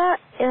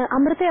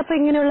അമൃത അപ്പൊ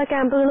ഇങ്ങനെയുള്ള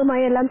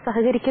ക്യാമ്പുകളുമായി എല്ലാം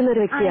സഹകരിക്കുന്ന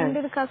ഒരു വ്യക്തിയാണ്.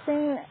 എന്റെ ഒരു കസിൻ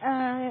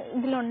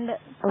ഇതിലുണ്ട്,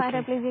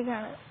 പാരാപ്ലീജിക്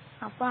ആണ്.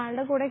 അപ്പൊ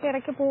ആളുടെ കൂടെ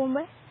ഇടയ്ക്ക്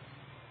പോകുമ്പോ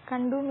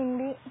കണ്ടു,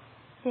 മിണ്ടി.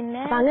 പിന്നെ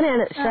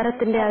അങ്ങനെയാണ്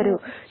ശരത്തിന്റെ ആ ഒരു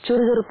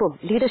ചുറുചുറുപ്പും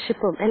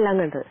ലീഡർഷിപ്പും എല്ലാം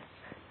കണ്ടത്.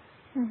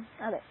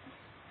 അതെ.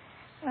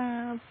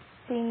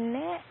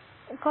 പിന്നെ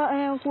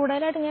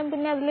കൂടുതലായിട്ട് ഞാൻ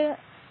പിന്നെ അതില്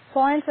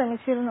പോകാൻ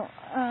ശ്രമിച്ചിരുന്നു,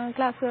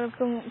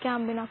 ക്ലാസ്സുകൾക്കും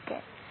ക്യാമ്പിനൊക്കെ.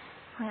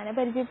 അങ്ങനെ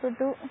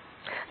പരിചയപ്പെട്ടു.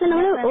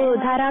 നമ്മൾ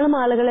ധാരാളം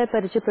ആളുകളെ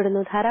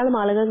പരിചയപ്പെടുന്നു, ധാരാളം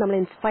ആളുകൾ നമ്മൾ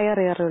ഇൻസ്പയർ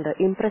ചെയ്യാറുണ്ട്,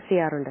 ഇംപ്രസ്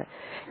ചെയ്യാറുണ്ട്.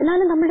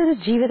 എന്നാലും നമ്മുടെ ഒരു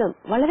ജീവിതം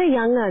വളരെ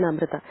യങ് ആണ്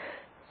അമൃത.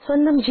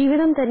 സ്വന്തം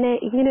ജീവിതം തന്നെ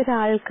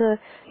ഇങ്ങനൊരാൾക്ക്,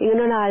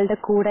 ഇങ്ങനൊരാളുടെ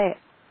കൂടെ,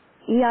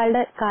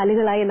 ഇയാളുടെ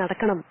കാലുകളായി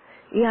നടക്കണം,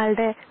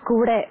 ഇയാളുടെ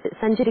കൂടെ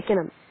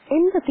സഞ്ചരിക്കണം,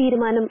 എന്ത്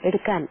തീരുമാനം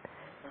എടുക്കാൻ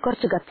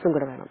കുറച്ച് ഗട്സും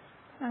കൂടെ വേണം.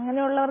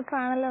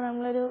 അങ്ങനെയുള്ളവർക്കാണല്ലോ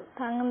നമ്മളൊരു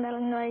താങ്ങും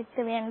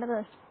തലങ്ങുമായിട്ട് വേണ്ടത്.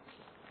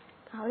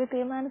 ആ ഒരു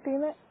തീരുമാനത്തിൽ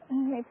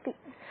നിന്ന് എത്തി.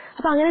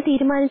 അപ്പൊ അങ്ങനെ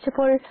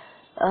തീരുമാനിച്ചപ്പോൾ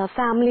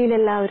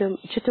ഫാമിലിയിലെല്ലാവരും,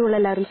 ചുറ്റുമുള്ള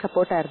എല്ലാവരും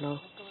സപ്പോർട്ടായിരുന്നോ?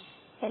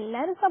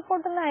 എല്ലാരും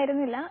സപ്പോർട്ടൊന്നും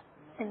ആയിരുന്നില്ല,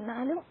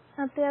 എന്നാലും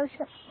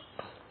അത്യാവശ്യം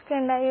ഒക്കെ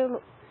ഉണ്ടായുള്ളൂ.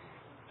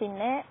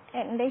 പിന്നെ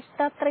എന്റെ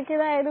ഇഷ്ടം അത്രയ്ക്ക്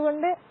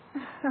ഇതായതുകൊണ്ട്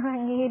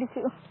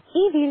അംഗീകരിച്ചു.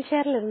 ഈ വീൽ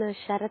ചെയറിലിരുന്ന്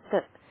ശരത്ത്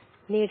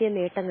നേടിയ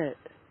നേട്ടങ്ങൾ,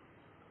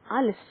 ആ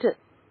ലിസ്റ്റ്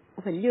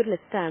വലിയൊരു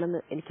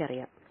ലിസ്റ്റാണെന്ന്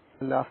എനിക്കറിയാം.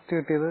 ലാസ്റ്റ്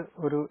കിട്ടിയത്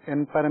ഒരു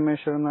എൻ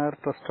പരമേശ്വരൻ നായർ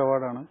ട്രസ്റ്റ്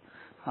അവാർഡാണ്,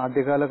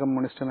 ആദ്യകാല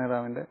കമ്മ്യൂണിസ്റ്റ്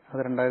നേതാവിന്റെ. അത്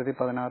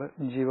 2016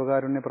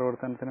 ജീവകാരുണ്യ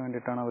പ്രവർത്തനത്തിന്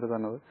വേണ്ടിയിട്ടാണ് അവർ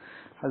തന്നത്.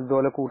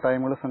 അതുപോലെ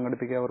കൂട്ടായ്മകൾ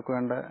സംഘടിപ്പിക്കുക, അവർക്ക്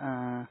വേണ്ട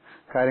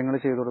കാര്യങ്ങൾ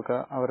ചെയ്തു കൊടുക്കുക,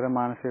 അവരുടെ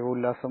മാനസിക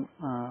ഉല്ലാസം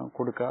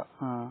കൊടുക്കുക,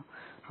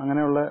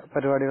 അങ്ങനെയുള്ള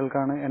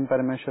പരിപാടികൾക്കാണ് എൻ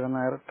പരമേശ്വരൻ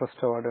നായർ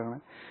ട്രസ്റ്റ് അവാർഡാണ്.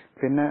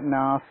 പിന്നെ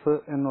നാസ്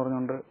എന്ന്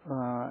പറഞ്ഞുകൊണ്ട്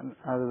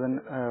അത്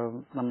തന്നെ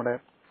നമ്മുടെ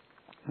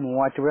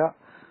മൂവാറ്റുപുഴ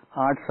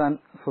ആർട്സ് ആൻഡ്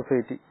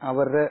സൊസൈറ്റി,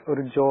 അവരുടെ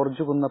ഒരു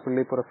ജോർജ്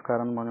കുന്നപ്പള്ളി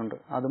പുരസ്കാരം എന്ന് പറഞ്ഞുകൊണ്ട്,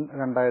 അതും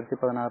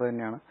 2016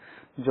 തന്നെയാണ്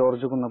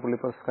ജോർജ് കുന്നപ്പള്ളി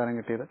പുരസ്കാരം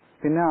കിട്ടിയത്.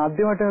 പിന്നെ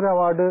ആദ്യമായിട്ട് ഒരു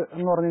അവാർഡ്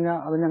എന്ന് പറഞ്ഞു കഴിഞ്ഞാൽ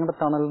അത് ഞങ്ങളുടെ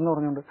തണൽ എന്ന്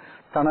പറഞ്ഞുകൊണ്ട്,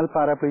 തണൽ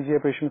പാരാപ്ലീജിയ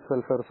പേഷ്യൻസ്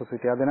വെൽഫെയർ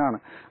സൊസൈറ്റി, അതിനാണ്.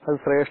 അത്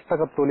ശ്രേഷ്ഠ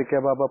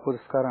കത്തോലിക്ക ബാബ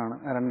പുരസ്കാരമാണ്.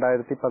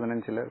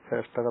 2015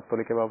 ശ്രേഷ്ഠ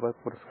കത്തോലിക്ക ബാബ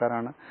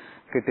പുരസ്കാരമാണ്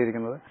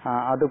കിട്ടിയിരിക്കുന്നത്.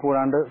 അത്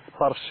കൂടാണ്ട്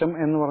സ്പർശം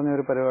എന്ന് പറഞ്ഞ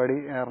ഒരു പരിപാടി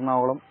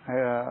എറണാകുളം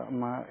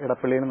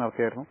ഇടപ്പള്ളിയിൽ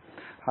നടത്തിയായിരുന്നു.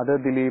 അത്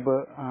ദിലീപ്,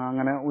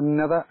 അങ്ങനെ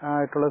ഉന്നത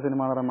ആയിട്ടുള്ള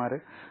സിനിമാ നടന്മാര്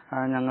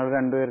ഞങ്ങൾ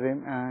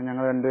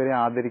രണ്ടുപേരെയും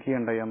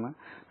ആദരിക്കുകയുണ്ടായി. അന്ന്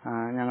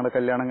ഞങ്ങളുടെ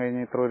കല്യാണം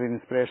കഴിഞ്ഞ് ഇത്ര ഒരു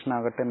ഇൻസ്പിറേഷൻ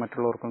ആകട്ടെ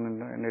മറ്റുള്ളവർക്കും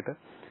വേണ്ടിയിട്ട്.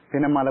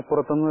 പിന്നെ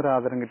മലപ്പുറത്തുനിന്ന് ഒരു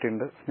ആദരം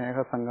കിട്ടിയിട്ടുണ്ട്.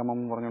 സ്നേഹസംഗമം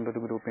എന്ന്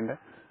പറഞ്ഞുകൊണ്ടൊരു ഗ്രൂപ്പിന്റെ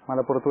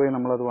മലപ്പുറത്ത് പോയി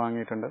നമ്മളത്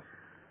വാങ്ങിയിട്ടുണ്ട്.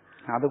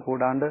 അത്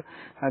കൂടാണ്ട്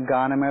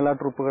ഗാനമേള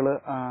ട്രൂപ്പുകൾ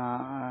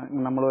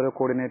നമ്മൾ ഓരോ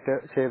കോർഡിനേറ്റ്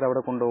ചെയ്ത്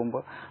അവിടെ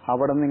കൊണ്ടുപോകുമ്പോൾ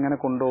അവിടെ നിന്ന് ഇങ്ങനെ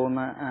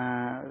കൊണ്ടുപോകുന്ന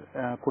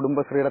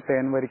കുടുംബശ്രീയുടെ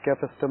തേൻവരിക്ക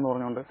ഫെസ്റ്റ് എന്ന്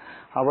പറഞ്ഞുകൊണ്ട്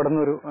അവിടെ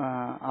നിന്നൊരു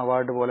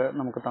അവാർഡ് പോലെ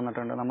നമുക്ക്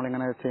തന്നിട്ടുണ്ട്.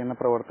 നമ്മളിങ്ങനെ ചെയ്യുന്ന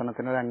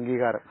പ്രവർത്തനത്തിന് ഒരു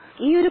അംഗീകാരം.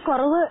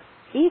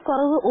 ഈ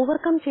കുറവ്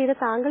ഓവർകം ചെയ്ത്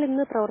താങ്കൾ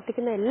ഇന്ന്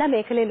പ്രവർത്തിക്കുന്ന എല്ലാ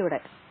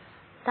മേഖലയിലൂടെ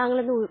താങ്കൾ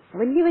ഇന്ന്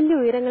വലിയ വലിയ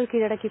ഉയരങ്ങൾ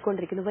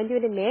കീഴടക്കിക്കൊണ്ടിരിക്കുന്നു, വലിയ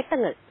വലിയ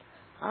നേട്ടങ്ങൾ.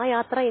 ആ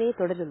യാത്ര ഇനി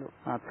തുടരുന്നു.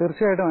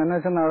 തീർച്ചയായിട്ടും. എന്ന്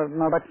വെച്ചാൽ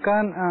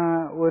നടക്കാൻ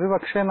ഒരു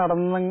പക്ഷേ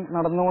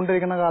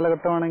നടന്നുകൊണ്ടിരിക്കുന്ന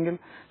കാലഘട്ടമാണെങ്കിൽ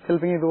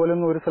ചിലപ്പോൾ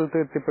ഇതുപോലൊന്നും ഒരു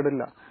സ്ഥലത്ത്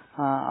എത്തിപ്പെടില്ല.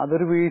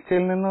 അതൊരു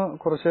വീഴ്ചയിൽ നിന്ന്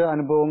കുറച്ച്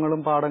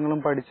അനുഭവങ്ങളും പാഠങ്ങളും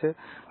പഠിച്ച്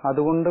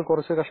അതുകൊണ്ട്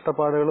കുറച്ച്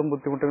കഷ്ടപ്പാടുകളും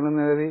ബുദ്ധിമുട്ടുകളും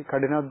നേടി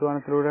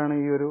കഠിനാധ്വാനത്തിലൂടെയാണ്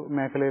ഈ ഒരു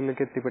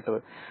മേഖലയിലേക്ക് എത്തിപ്പെട്ടത്.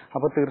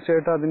 അപ്പൊ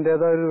തീർച്ചയായിട്ടും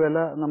അതിന്റേതായ ഒരു വില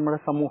നമ്മുടെ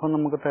സമൂഹം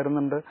നമുക്ക്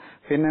തരുന്നുണ്ട്.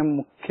 പിന്നെ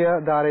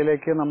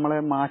മുഖ്യധാരയിലേക്ക് നമ്മളെ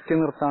മാറ്റി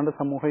നിർത്താണ്ട്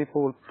സമൂഹം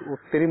ഇപ്പോൾ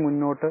ഒത്തിരി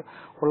മുന്നോട്ട്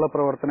ഉള്ള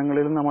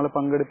പ്രവർത്തനങ്ങളിൽ നമ്മളെ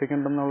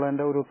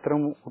പങ്കെടുപ്പിക്കേണ്ടെന്നുള്ളതിന്റെ ഒരു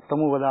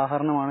ഉത്തമ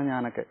ഉദാഹരണമാണ്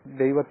ഞാനൊക്കെ.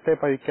 ദൈവത്തെ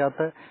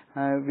പഴിക്കാത്ത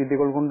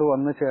വിധികൾ കൊണ്ട്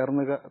വന്ന്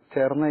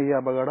ചേർന്ന ഈ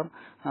അപകടം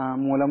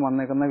മൂലം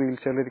വന്നേക്കുന്ന വീൽ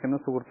ചെയറിലിരിക്കുന്ന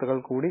സുഹൃത്തുക്കൾ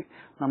കൂടി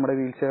നമ്മുടെ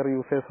വീൽ ചെയർ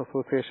യൂസേഴ്സ്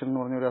അസോസിയേഷൻ എന്ന്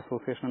പറഞ്ഞൊരു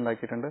അസോസിയേഷൻ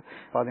ഉണ്ടാക്കിയിട്ടുണ്ട്.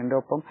 അപ്പൊ അതിന്റെ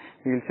ഒപ്പം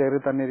വീൽ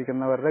ചെയറിൽ തന്നെ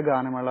ഇരിക്കുന്നവരുടെ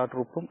ഗാനമേള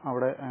ട്രൂപ്പും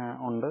അവിടെ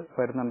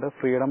വരുന്നുണ്ട്.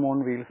 ഫ്രീഡം ഓൺ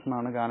വീൽസ്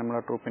എന്നാണ് ഗാനമേള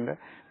ട്രൂപ്പിന്റെ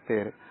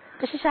പേര്.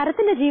 പക്ഷെ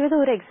ശരത്തിന്റെ ജീവിതം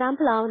ഒരു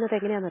എക്സാമ്പിൾ ആവുന്നത്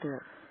എങ്ങനെയാണെന്നറിയോ?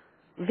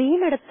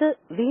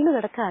 വീണു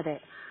നടക്കാതെ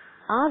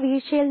ആ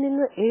വീഴ്ചയിൽ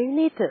നിന്ന്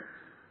എഴുന്നേറ്റ്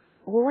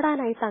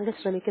ഓടാനായി താങ്കൾ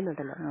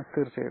ശ്രമിക്കുന്നുണ്ടല്ലോ.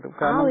 തീർച്ചയായിട്ടും.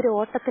 ആ ഒരു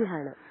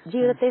ഓട്ടത്തിലാണ്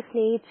ജീവിതത്തെ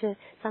സ്നേഹിച്ച്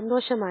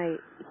സന്തോഷമായി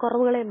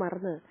കുറവുകളെ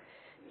മറന്ന്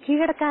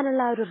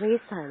കീഴടക്കാനുള്ള ഒരു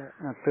റേസാണ്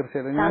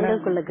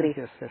താങ്കൾക്കുള്ള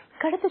ഗ്രേസ്.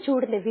 കടുത്ത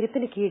ചൂടിന്റെ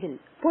വിരിപ്പിന് കീഴിൽ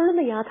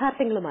പൊള്ളുന്ന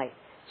യാഥാർത്ഥ്യങ്ങളുമായി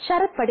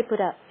ശരത്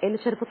പടിപ്പുര എന്ന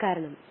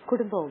ചെറുപ്പക്കാരനും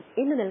കുടുംബവും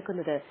ഇന്ന്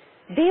നിൽക്കുന്നത്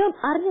ദൈവം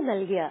അറിഞ്ഞു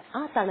നൽകിയ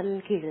ആ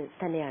തണലിന് കീഴിൽ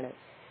തന്നെയാണ്.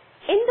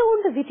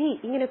 എന്തുകൊണ്ട് വിധി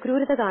ഇങ്ങനെ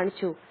ക്രൂരത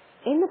കാണിച്ചു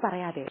എന്ന്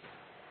പറയാതെ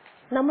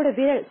നമ്മുടെ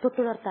വിരൽ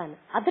തൊട്ടുണർത്താൻ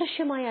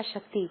അദൃശ്യമായ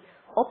ശക്തി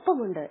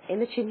ഒപ്പമുണ്ട്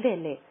എന്ന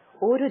ചിന്തയല്ലേ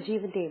ഓരോ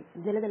ജീവന്റെയും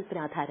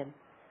നിലനിൽപ്പിന് ആധാരം.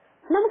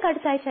 നമുക്ക്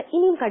അടുത്ത ആഴ്ച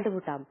ഇനിയും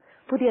കണ്ടുമുട്ടാം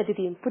പുതിയ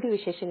അതിഥിയും പുതിയ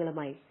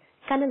വിശേഷങ്ങളുമായി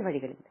കനൽ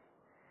വഴികളിൽ.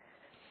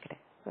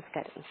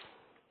 നമസ്കാരം.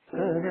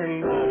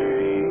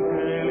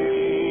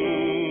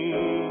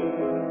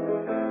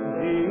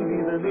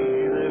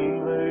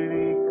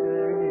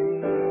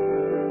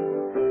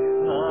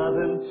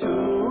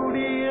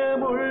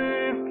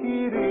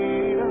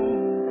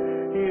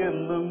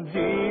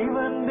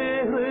 ജീവന്റെ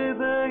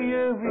ഹൃദയ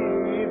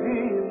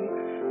വീതിയിൽ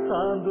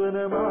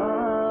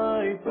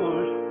സാന്ത്വനമായി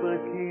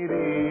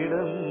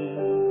പുഷ്പകിരീടം